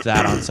dump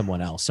that on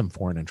someone else, some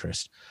foreign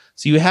interest.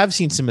 So you have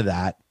seen some of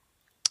that.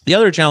 The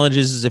other challenge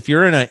is if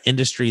you're in an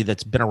industry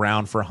that's been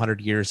around for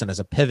 100 years and as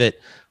a pivot,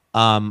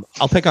 I'll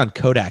pick on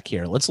Kodak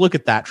here. Let's look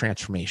at that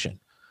transformation.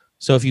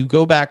 So if you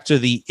go back to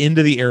the end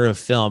of the era of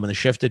film and the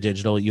shift to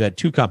digital, you had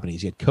 2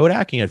 companies. You had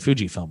Kodak and you had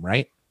Fujifilm,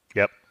 right?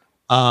 Yep.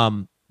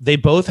 They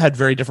both had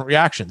very different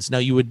reactions. Now,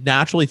 you would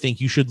naturally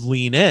think you should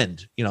lean in,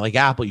 like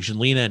Apple, you should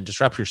lean in,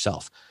 disrupt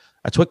yourself.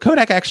 That's what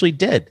Kodak actually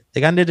did.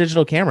 They got into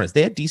digital cameras.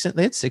 They had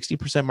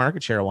 60%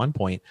 market share at one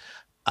point.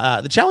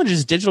 The challenge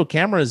is digital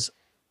cameras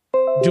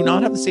do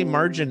not have the same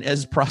margin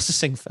as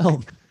processing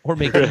film or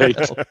making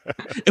film.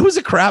 It was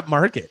a crap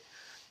market.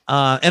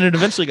 And it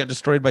eventually got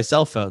destroyed by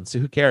cell phones. So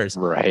who cares?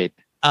 Right.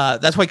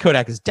 That's why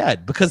Kodak is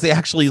dead, because they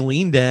actually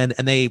leaned in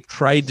and they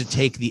tried to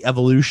take the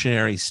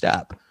evolutionary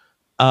step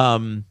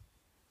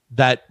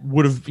that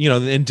would have,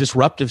 in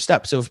disruptive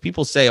steps. So if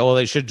people say, oh,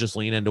 they should just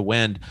lean into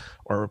wind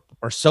or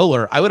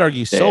solar, I would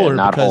argue solar.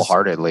 Not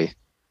wholeheartedly.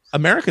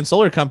 American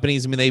solar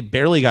companies, they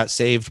barely got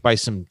saved by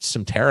some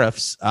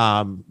tariffs.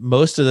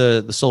 Most of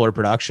the solar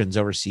productions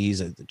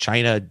overseas,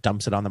 China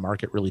dumps it on the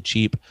market really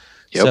cheap.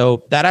 Yep.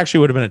 So that actually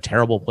would have been a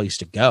terrible place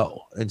to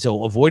go. And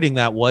so avoiding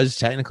that was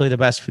technically the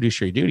best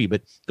fiduciary duty.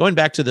 But going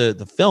back to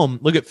the film,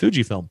 look at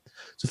Fujifilm.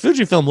 So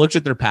Fujifilm looked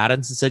at their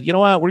patents and said, you know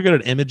what, we're good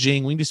at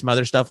imaging. We can do some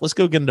other stuff. Let's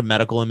go get into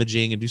medical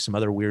imaging and do some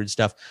other weird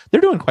stuff.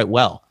 They're doing quite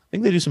well. I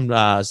think they do some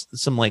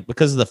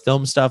because of the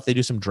film stuff, they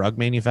do some drug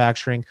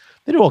manufacturing.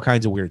 They do all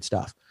kinds of weird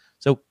stuff.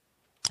 So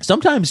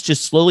sometimes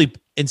just slowly,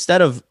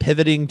 instead of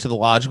pivoting to the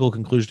logical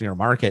conclusion in your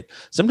market,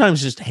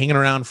 sometimes just hanging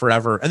around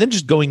forever and then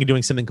just going and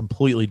doing something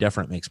completely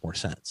different makes more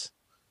sense.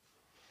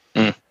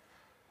 I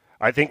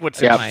think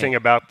what's interesting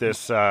about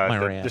this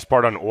this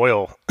part on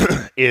oil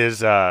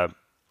is I'm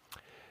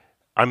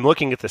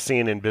looking at the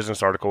CNN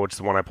Business article, which is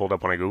the one I pulled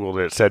up when I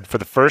Googled it. It said, for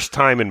the first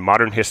time in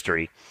modern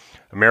history,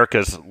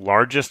 America's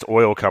largest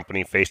oil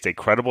company faced a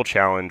credible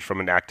challenge from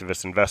an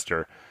activist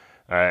investor.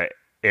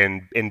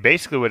 And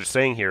basically what it's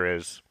saying here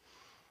is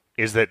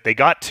that they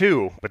got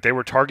 2, but they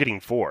were targeting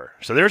 4.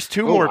 So there's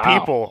 2 more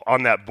people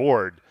on that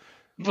board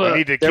who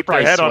need to keep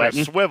their head on a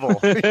swivel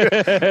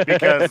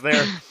because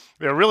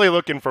they're really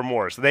looking for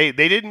more. So they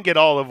didn't get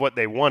all of what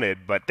they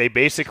wanted, but they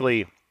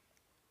basically,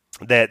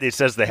 that it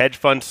says the hedge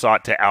fund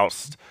sought to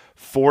oust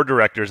 4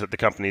 directors at the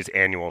company's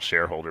annual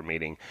shareholder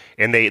meeting,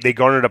 and they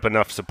garnered up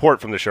enough support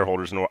from the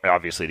shareholders, and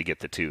obviously, to get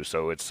the 2.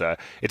 So it's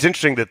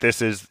interesting that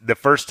this is the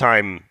first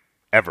time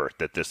ever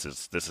that this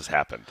has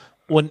happened.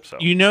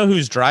 You know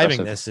who's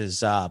driving this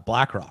is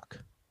BlackRock.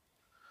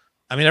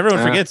 I mean,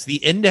 everyone forgets the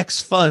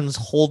index funds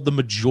hold the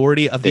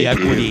majority of the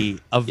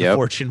equity of the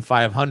Fortune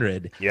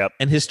 500. Yep.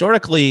 And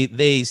historically,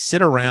 they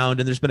sit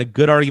around, and there's been a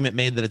good argument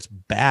made that it's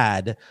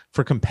bad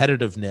for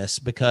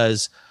competitiveness,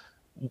 because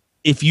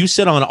if you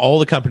sit on all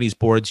the companies'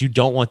 boards, you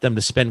don't want them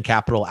to spend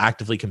capital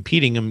actively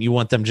competing them. You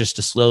want them just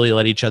to slowly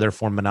let each other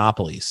form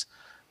monopolies.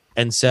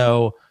 And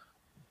so,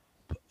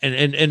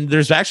 and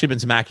there's actually been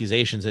some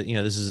accusations that,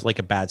 this is like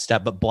a bad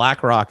step, but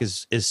BlackRock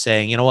is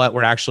saying, you know what,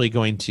 we're actually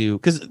going to,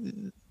 because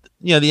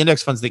the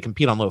index funds, they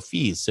compete on low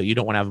fees, so you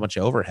don't want to have a bunch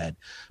of overhead,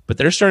 but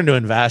they're starting to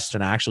invest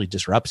and actually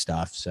disrupt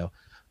stuff. So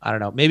I don't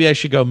know, maybe I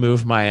should go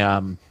move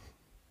my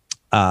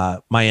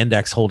my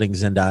index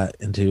holdings into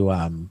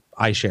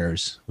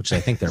iShares, which I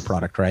think their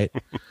product, right?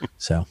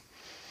 So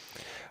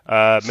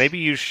maybe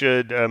you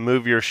should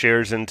move your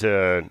shares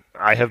into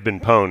I have been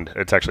pwned.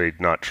 It's actually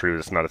not true.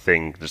 It's not a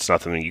thing. It's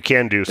not something you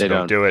can do, so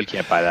don't do it. You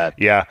can't buy that.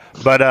 Yeah,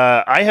 but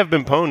I have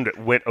been pwned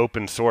went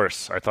open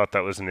source. I thought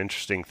that was an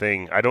interesting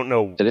thing. I don't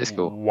know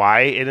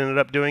why it ended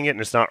up doing it,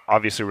 and it's not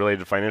obviously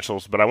related to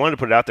financials, but I wanted to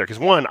put it out there because,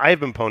 one, I have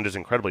been pwned is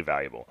incredibly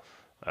valuable.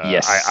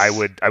 Yes, I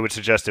would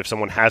suggest if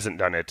someone hasn't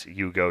done it,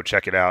 you go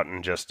check it out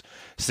and just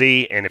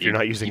see. And if you're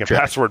not using a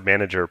password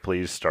manager,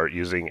 please start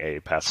using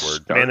a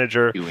password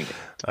manager.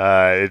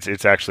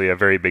 It's actually a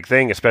very big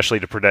thing, especially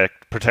to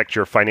protect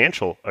your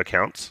financial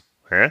accounts.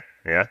 Yeah.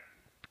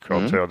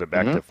 Tailed it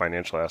back to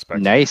financial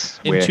aspects. Nice.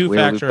 In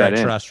two-factor, I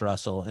trust,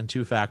 Russell. In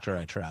two-factor,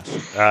 I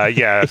trust.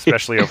 Yeah,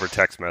 especially over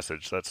text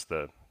message. That's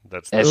the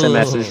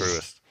SMSs.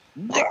 truest.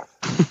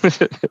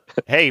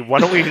 Hey, why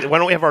don't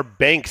we have our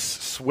banks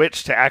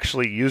switch to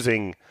actually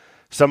using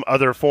some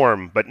other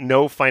form, but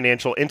no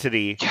financial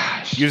entity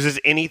uses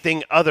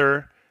anything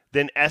other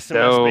than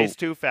SMS-based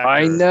two-factor.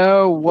 I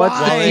know. What's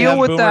the deal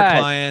with that?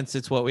 Clients,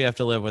 it's what we have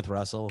to live with,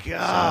 Russell.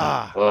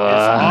 God, it's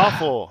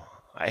awful.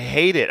 I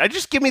hate it.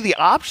 Just give me the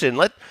option.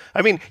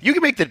 You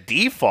can make the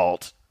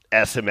default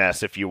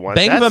SMS if you want.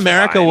 Bank of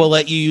America will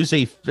let you use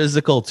a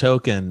physical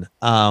token,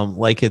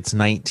 like it's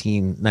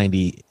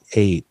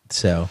 1998.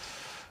 So,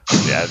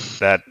 yeah,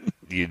 that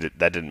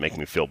didn't make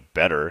me feel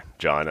better,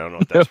 John. I don't know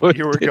if that's what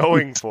you were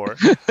going for.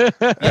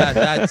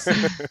 Yeah,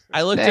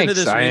 I looked into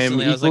this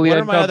recently. I was like, what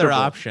are my other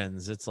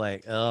options? It's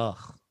like, ugh.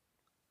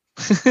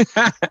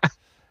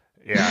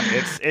 Yeah,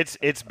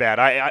 it's bad.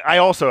 I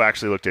also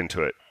actually looked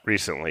into it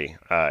recently,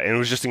 and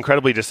was just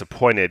incredibly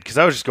disappointed because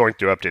I was just going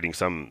through updating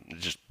some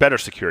just better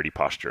security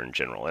posture in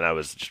general, and I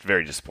was just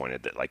very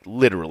disappointed that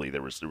literally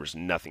there was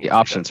nothing. The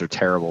options are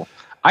terrible.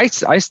 I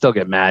still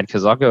get mad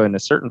because I'll go into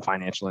certain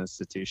financial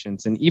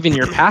institutions and even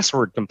your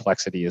password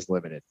complexity is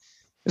limited.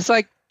 It's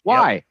like,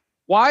 why? Yep.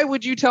 Why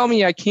would you tell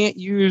me I can't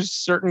use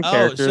certain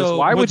characters? So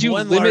why would you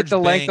limit the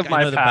length of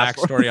my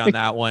password? The backstory on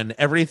that one.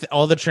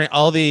 All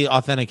the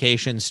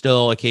authentication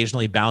still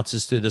occasionally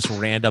bounces through this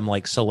random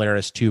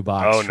Solaris 2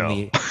 box from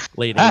the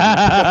late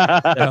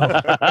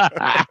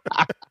 80s.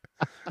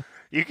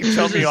 You can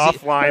tell me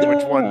offline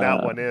which one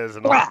that one is,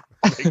 and I'll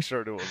make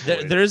sure to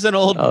avoid. There's an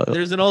old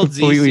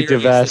Z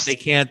series that they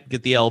can't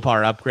get the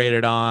LPAR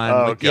upgraded on.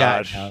 Oh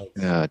gosh. Oh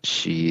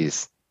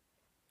jeez.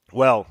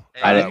 Well,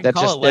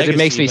 it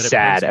makes me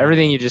sad.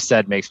 Everything you just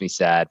said makes me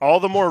sad. All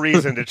the more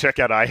reason to check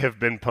out I Have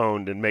Been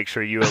Pwned and make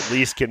sure you at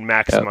least can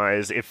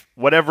maximize if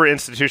whatever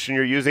institution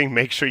you're using,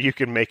 make sure you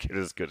can make it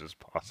as good as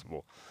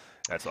possible.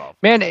 That's all.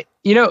 Man,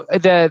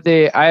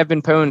 the I Have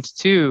Been Pwned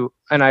too,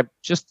 and I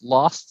just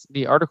lost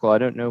the article. I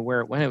don't know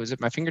where it went. It was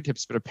at my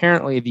fingertips, but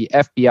apparently the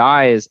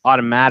FBI is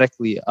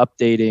automatically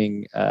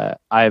updating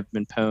I Have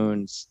Been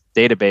Pwned's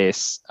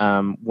database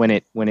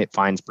when it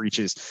finds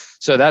breaches.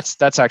 So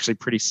that's actually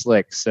pretty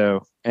slick.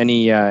 So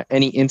any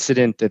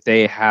incident that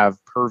they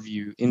have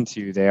purview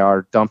into, they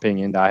are dumping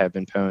into I Have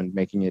Been Pwned,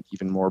 making it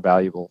even more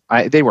valuable.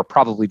 They were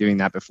probably doing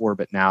that before,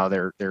 but now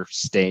they're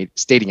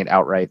stating it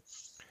outright.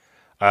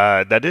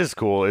 That is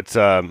cool. It's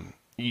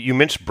you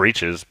mentioned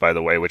breaches, by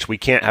the way, which we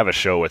can't have a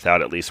show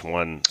without at least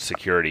one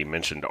security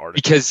mentioned article.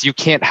 Because you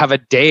can't have a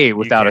day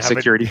without a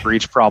security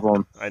breach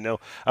problem. I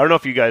know. I don't know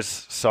if you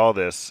guys saw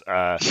this.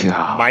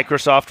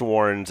 Microsoft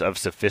warns of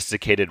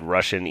sophisticated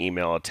Russian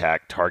email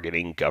attack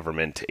targeting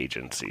government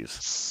agencies.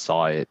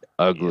 Saw it.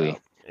 Ugly. Yeah.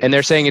 And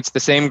they're saying it's the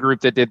same group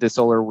that did the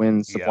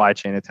SolarWinds supply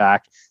chain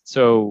attack.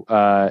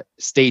 So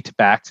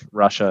state-backed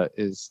Russia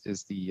is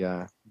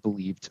the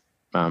believed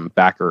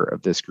backer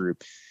of this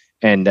group,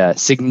 and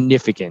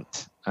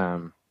significant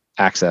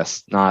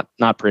access. Not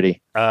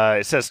pretty.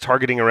 It says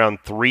targeting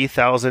around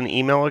 3,000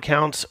 email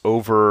accounts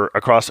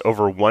across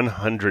over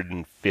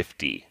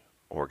 150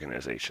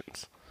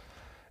 organizations.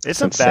 It's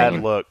That's a bad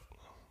insane. look.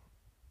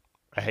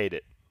 I hate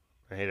it.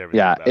 I hate everything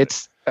Yeah, about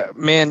it's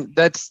man.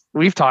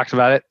 We've talked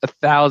about it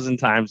 1,000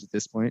 times at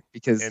this point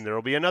because, and there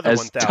will be another as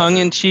 1,000. tongue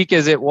in cheek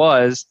as it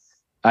was,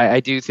 I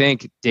do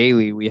think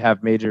daily we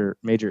have major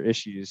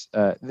issues,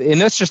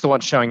 and that's just the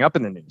one showing up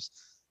in the news.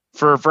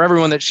 For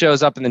everyone that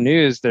shows up in the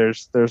news,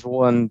 there's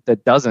one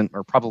that doesn't,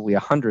 or probably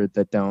 100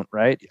 that don't.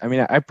 Right? I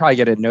mean, I probably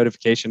get a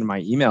notification in my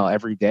email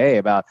every day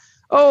about,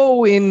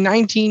 oh, in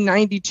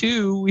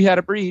 1992 we had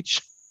a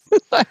breach.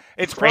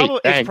 It's Great,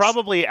 it's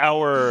probably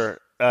our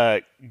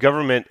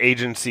government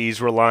agencies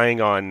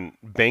relying on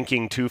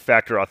banking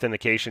two-factor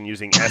authentication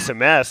using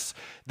SMS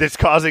that's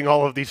causing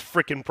all of these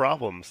freaking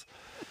problems.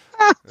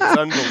 It's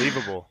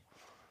unbelievable.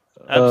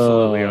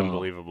 Absolutely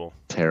unbelievable.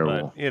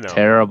 Terrible. But,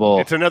 terrible.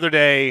 It's another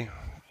day.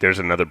 There's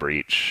another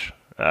breach.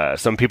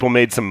 Some people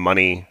made some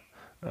money.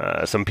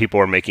 Some people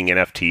are making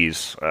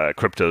NFTs.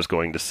 Crypto's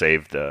going to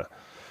save the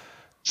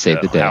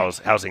day.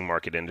 Housing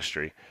market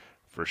industry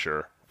for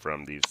sure.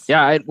 From these,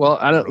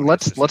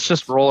 let's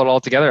just roll it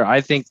all together.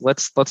 I think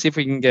let's see if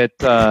we can get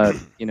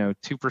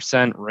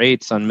 2%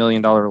 rates on $1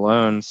 million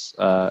loans,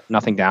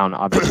 nothing down,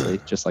 obviously,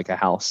 just like a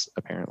house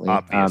apparently,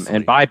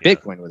 and buy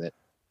Bitcoin with it.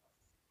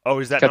 Oh,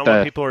 is that not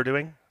what people are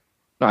doing?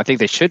 No, I think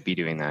they should be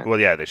doing that. Well,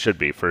 yeah, they should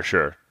be for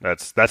sure.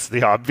 That's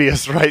the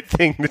obvious right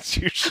thing that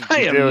you should be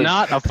doing. I am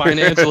not a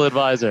financial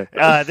advisor.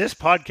 This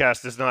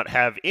podcast does not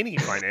have any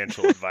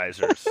financial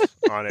advisors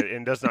on it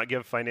and does not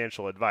give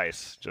financial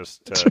advice.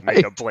 Just to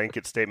make a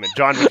blanket statement.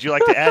 John, would you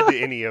like to add to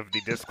any of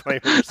the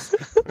disclaimers?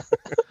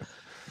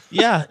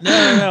 Yeah,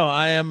 no.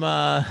 I am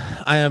not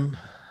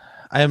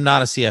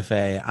a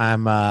CFA.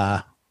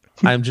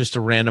 I'm just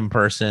a random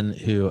person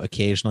who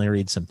occasionally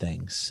reads some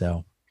things.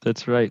 So.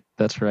 That's right.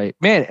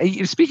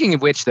 Man, speaking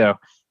of which, though,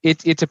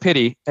 it's a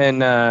pity.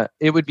 And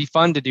it would be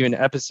fun to do an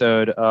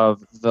episode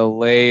of the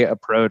lay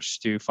approach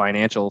to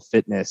financial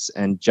fitness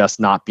and just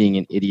not being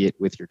an idiot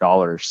with your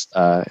dollars.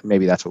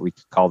 Maybe that's what we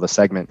could call the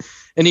segment.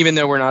 And even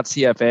though we're not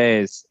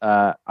CFAs,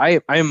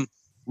 I'm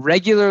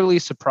regularly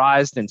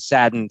surprised and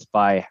saddened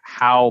by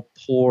how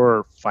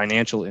poor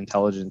financial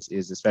intelligence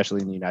is,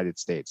 especially in the United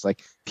States.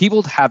 Like,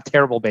 people have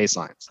terrible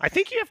baselines. I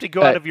think you have to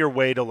go out of your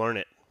way to learn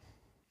it.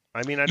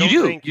 I mean, I don't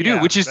think you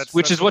do, which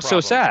is what's so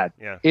sad.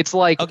 Yeah. It's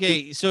like,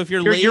 okay, so if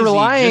you're lazy,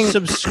 just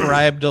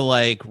subscribe to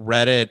like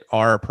Reddit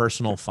or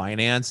Personal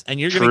Finance, and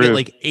you're gonna get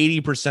like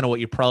 80% of what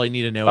you probably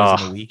need to know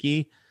is in the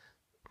wiki.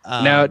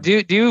 No,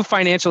 do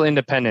financial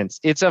independence.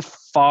 It's a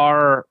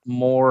far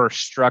more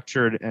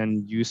structured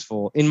and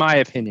useful, in my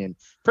opinion.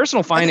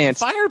 Personal finance.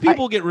 Fire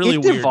people get really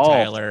weird,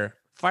 Tyler.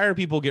 Fire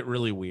people get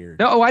really weird.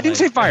 No, I didn't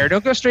say fire.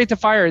 Don't go straight to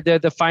fire.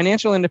 The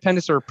financial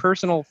independence or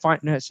personal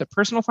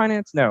personal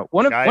finance. No,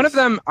 one of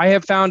them I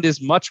have found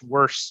is much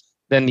worse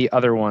than the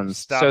other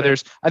ones. I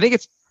think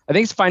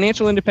it's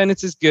financial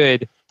independence is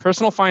good.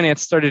 Personal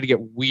finance started to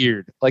get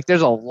weird. Like,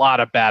 there's a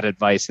lot of bad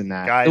advice in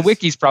that. Guys, the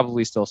wiki's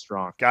probably still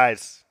strong.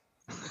 Guys,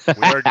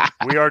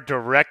 we are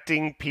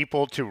directing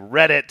people to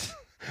Reddit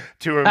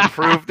to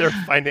improve their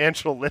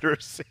financial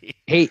literacy.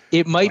 Hey,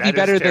 it might be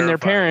better than their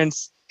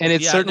parents. And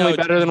it's certainly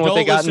better than what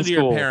they got in school. Don't listen to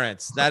your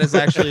parents. That is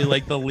actually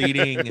like the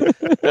leading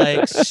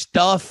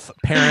stuff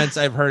parents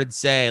I've heard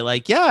say.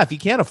 Like, yeah, if you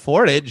can't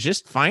afford it,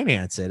 just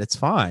finance it. It's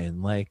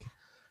fine. Like,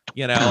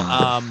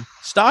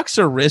 stocks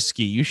are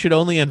risky. You should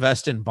only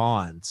invest in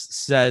bonds,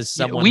 says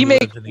someone.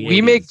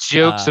 We make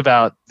jokes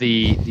about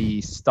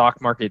the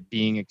stock market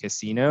being a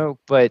casino,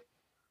 but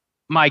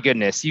my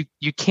goodness,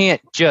 you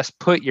can't just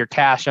put your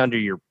cash under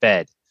your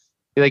bed.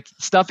 Like,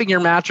 stuffing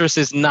your mattress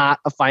is not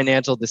a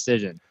financial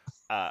decision.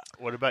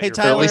 What about your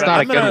Tyler?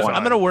 I'm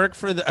going to work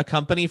for a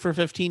company for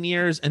 15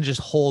 years and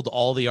just hold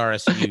all the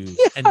RSUs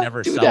and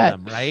never sell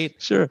them. Right?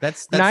 Sure.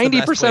 That's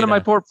 90% of my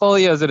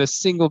portfolio is in a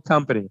single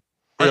company.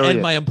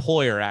 And my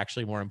employer,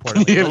 actually, more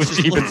importantly. It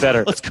was even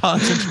better. Let's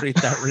concentrate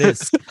that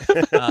risk.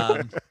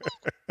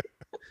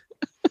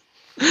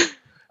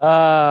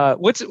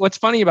 What's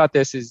funny about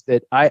this is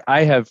that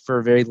I have for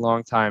a very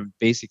long time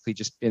basically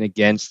just been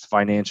against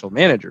financial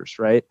managers,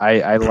 right?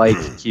 I like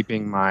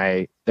keeping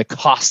the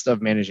cost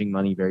of managing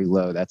money very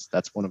low. That's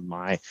one of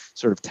my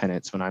sort of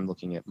tenets when I'm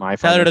looking at my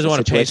Tyler doesn't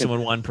want to pay someone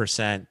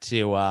 1%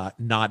 to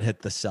not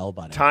hit the sell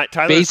button.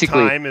 Tyler's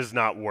time is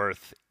not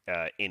worth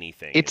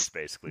anything. It's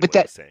basically what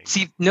I'm saying.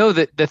 See, no,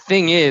 the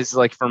thing is,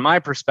 like, from my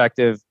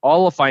perspective,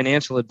 all a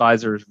financial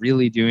advisor is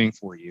really doing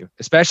for you,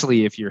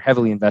 especially if you're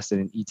heavily invested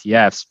in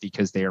ETFs,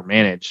 because they are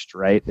managed,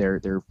 right?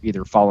 They're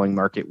either following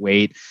market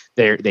weight,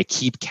 they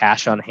keep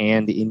cash on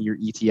hand in your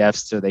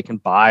ETFs so they can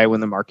buy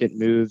when the market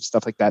moves,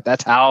 stuff like that.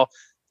 That's how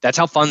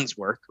funds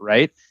work,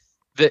 right?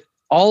 That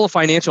all a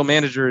financial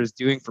manager is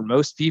doing for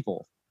most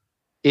people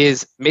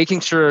is making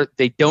sure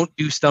they don't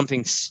do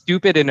something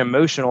stupid and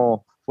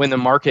emotional when the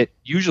market,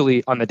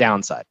 usually on the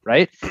downside,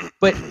 right?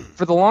 But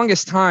for the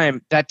longest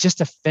time, that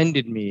just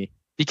offended me,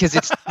 because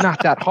it's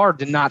not that hard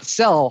to not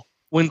sell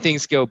when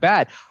things go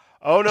bad.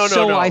 Oh, no.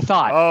 I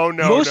thought,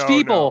 most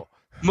people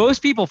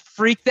Most people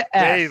freak the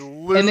They F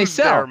lose and they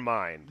sell. their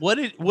mind. What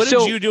did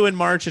you do in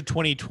March of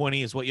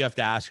 2020 is what you have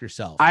to ask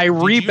yourself. I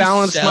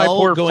rebalanced my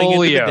portfolio.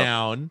 Going into the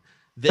down.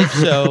 If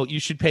so, you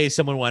should pay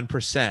someone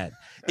 1%.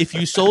 If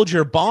you sold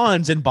your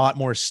bonds and bought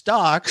more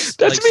stocks,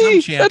 That's like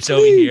me. some champs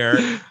over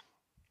here,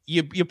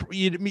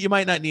 you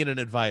might not need an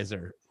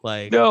advisor.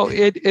 Like no,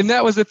 and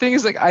that was the thing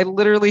is like I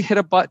literally hit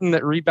a button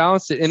that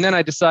rebalanced it, and then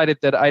I decided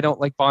that I don't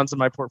like bonds in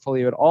my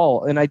portfolio at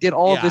all, and I did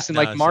all of this in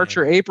like March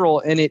or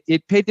April, and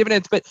it paid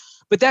dividends. But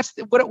that's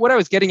what I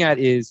was getting at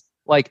is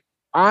like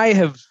I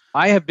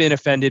have been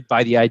offended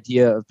by the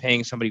idea of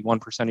paying somebody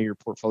 1% of your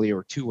portfolio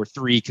or 2 or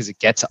 3 because it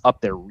gets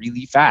up there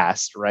really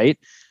fast, right?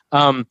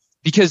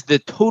 Because the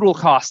total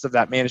cost of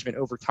that management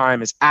over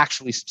time is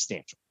actually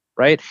substantial.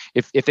 Right?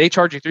 If they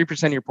charge you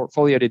 3% of your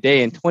portfolio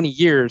today in 20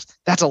 years,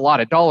 that's a lot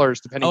of dollars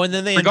depending. Oh, and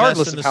then they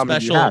regardless invest in the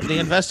special. They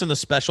invest in the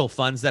special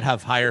funds that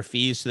have higher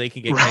fees, so they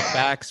can get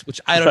kickbacks.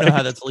 Which I don't know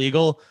how that's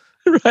legal.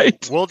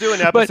 Right. We'll do an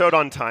episode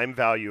on time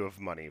value of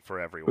money for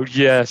everyone.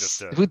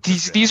 Yes.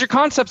 These are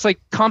concepts like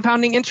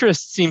compounding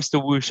interest seems to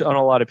whoosh on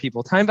a lot of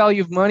people. Time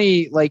value of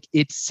money, like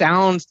it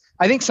sounds.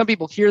 I think some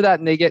people hear that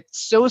and they get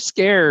so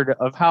scared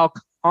of how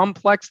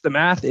complex the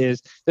math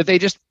is that they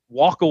just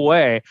walk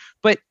away.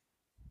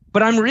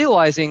 But I'm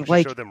realizing,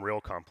 like, show them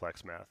real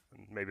complex math,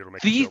 and maybe it'll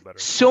make them feel better.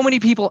 So many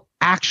people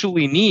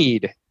actually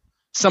need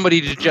somebody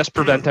to just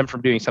prevent them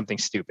from doing something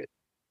stupid,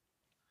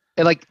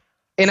 and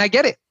I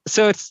get it.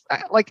 So it's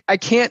like I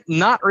can't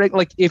not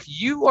like if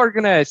you are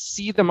gonna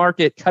see the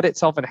market cut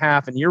itself in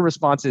half, and your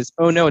response is,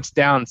 "Oh no, it's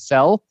down,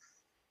 sell,"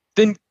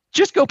 then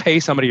just go pay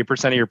somebody a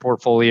percent of your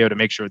portfolio to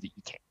make sure that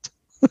you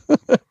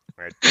can't.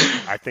 Right.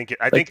 I think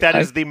that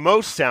is the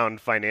most sound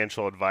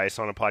financial advice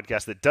on a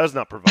podcast that does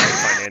not provide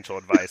financial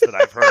advice that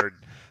I've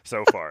heard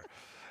so far.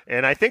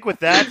 And I think with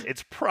that,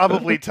 it's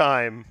probably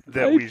time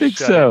that we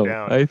shut it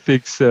down. I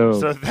think so.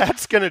 So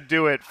that's going to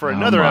do it for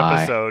another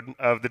episode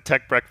of the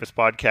Tech Breakfast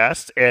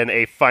Podcast and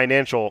a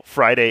Financial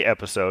Friday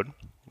episode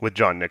with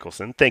John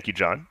Nicholson. Thank you,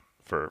 John,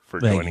 for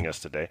joining us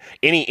today.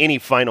 Any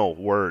final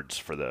words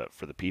for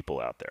the people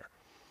out there?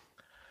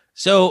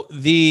 So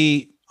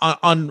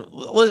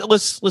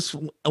let's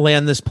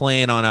land this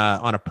plane on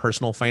a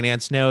personal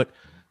finance note.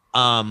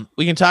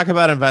 We can talk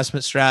about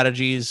investment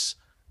strategies.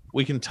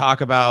 We can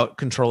talk about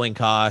controlling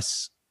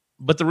costs,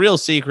 but the real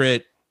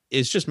secret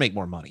is just make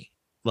more money.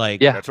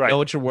 Like, that's right. Know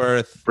what you're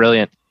worth.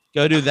 Brilliant.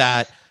 Go do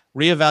that.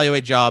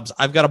 Reevaluate jobs.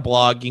 I've got a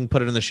blog. You can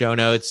put it in the show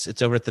notes.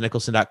 It's over at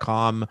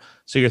thenicholson.com.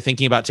 So you're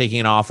thinking about taking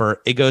an offer.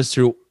 It goes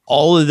through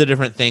all of the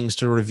different things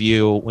to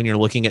review when you're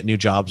looking at new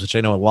jobs, which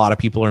I know a lot of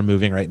people are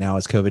moving right now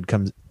as COVID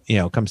comes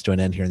to an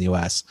end here in the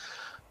US.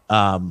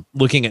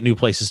 Looking at new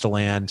places to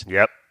land.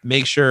 Yep.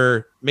 Make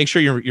sure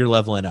you're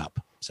leveling up.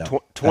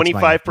 So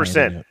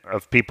 25%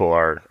 of people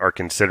are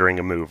considering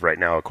a move right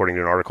now, according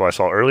to an article I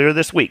saw earlier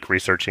this week,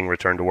 researching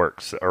return to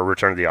work or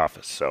return to the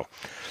office. So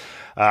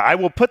I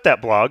will put that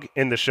blog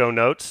in the show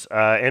notes.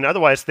 And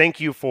otherwise,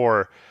 thank you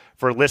for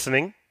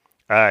listening.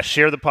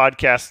 Share the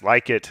podcast,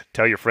 like it,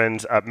 tell your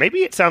friends.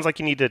 Maybe it sounds like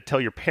you need to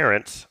tell your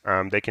parents.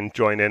 They can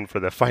join in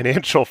for the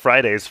Financial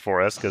Fridays for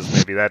us because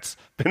maybe that's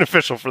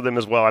beneficial for them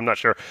as well. I'm not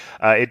sure.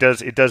 It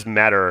does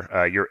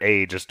matter your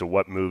age as to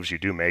what moves you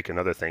do make.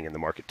 Another thing in the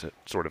market to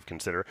sort of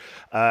consider.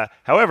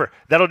 However,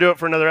 that'll do it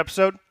for another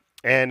episode.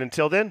 And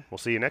until then, we'll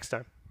see you next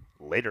time.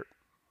 Later.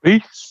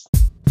 Peace.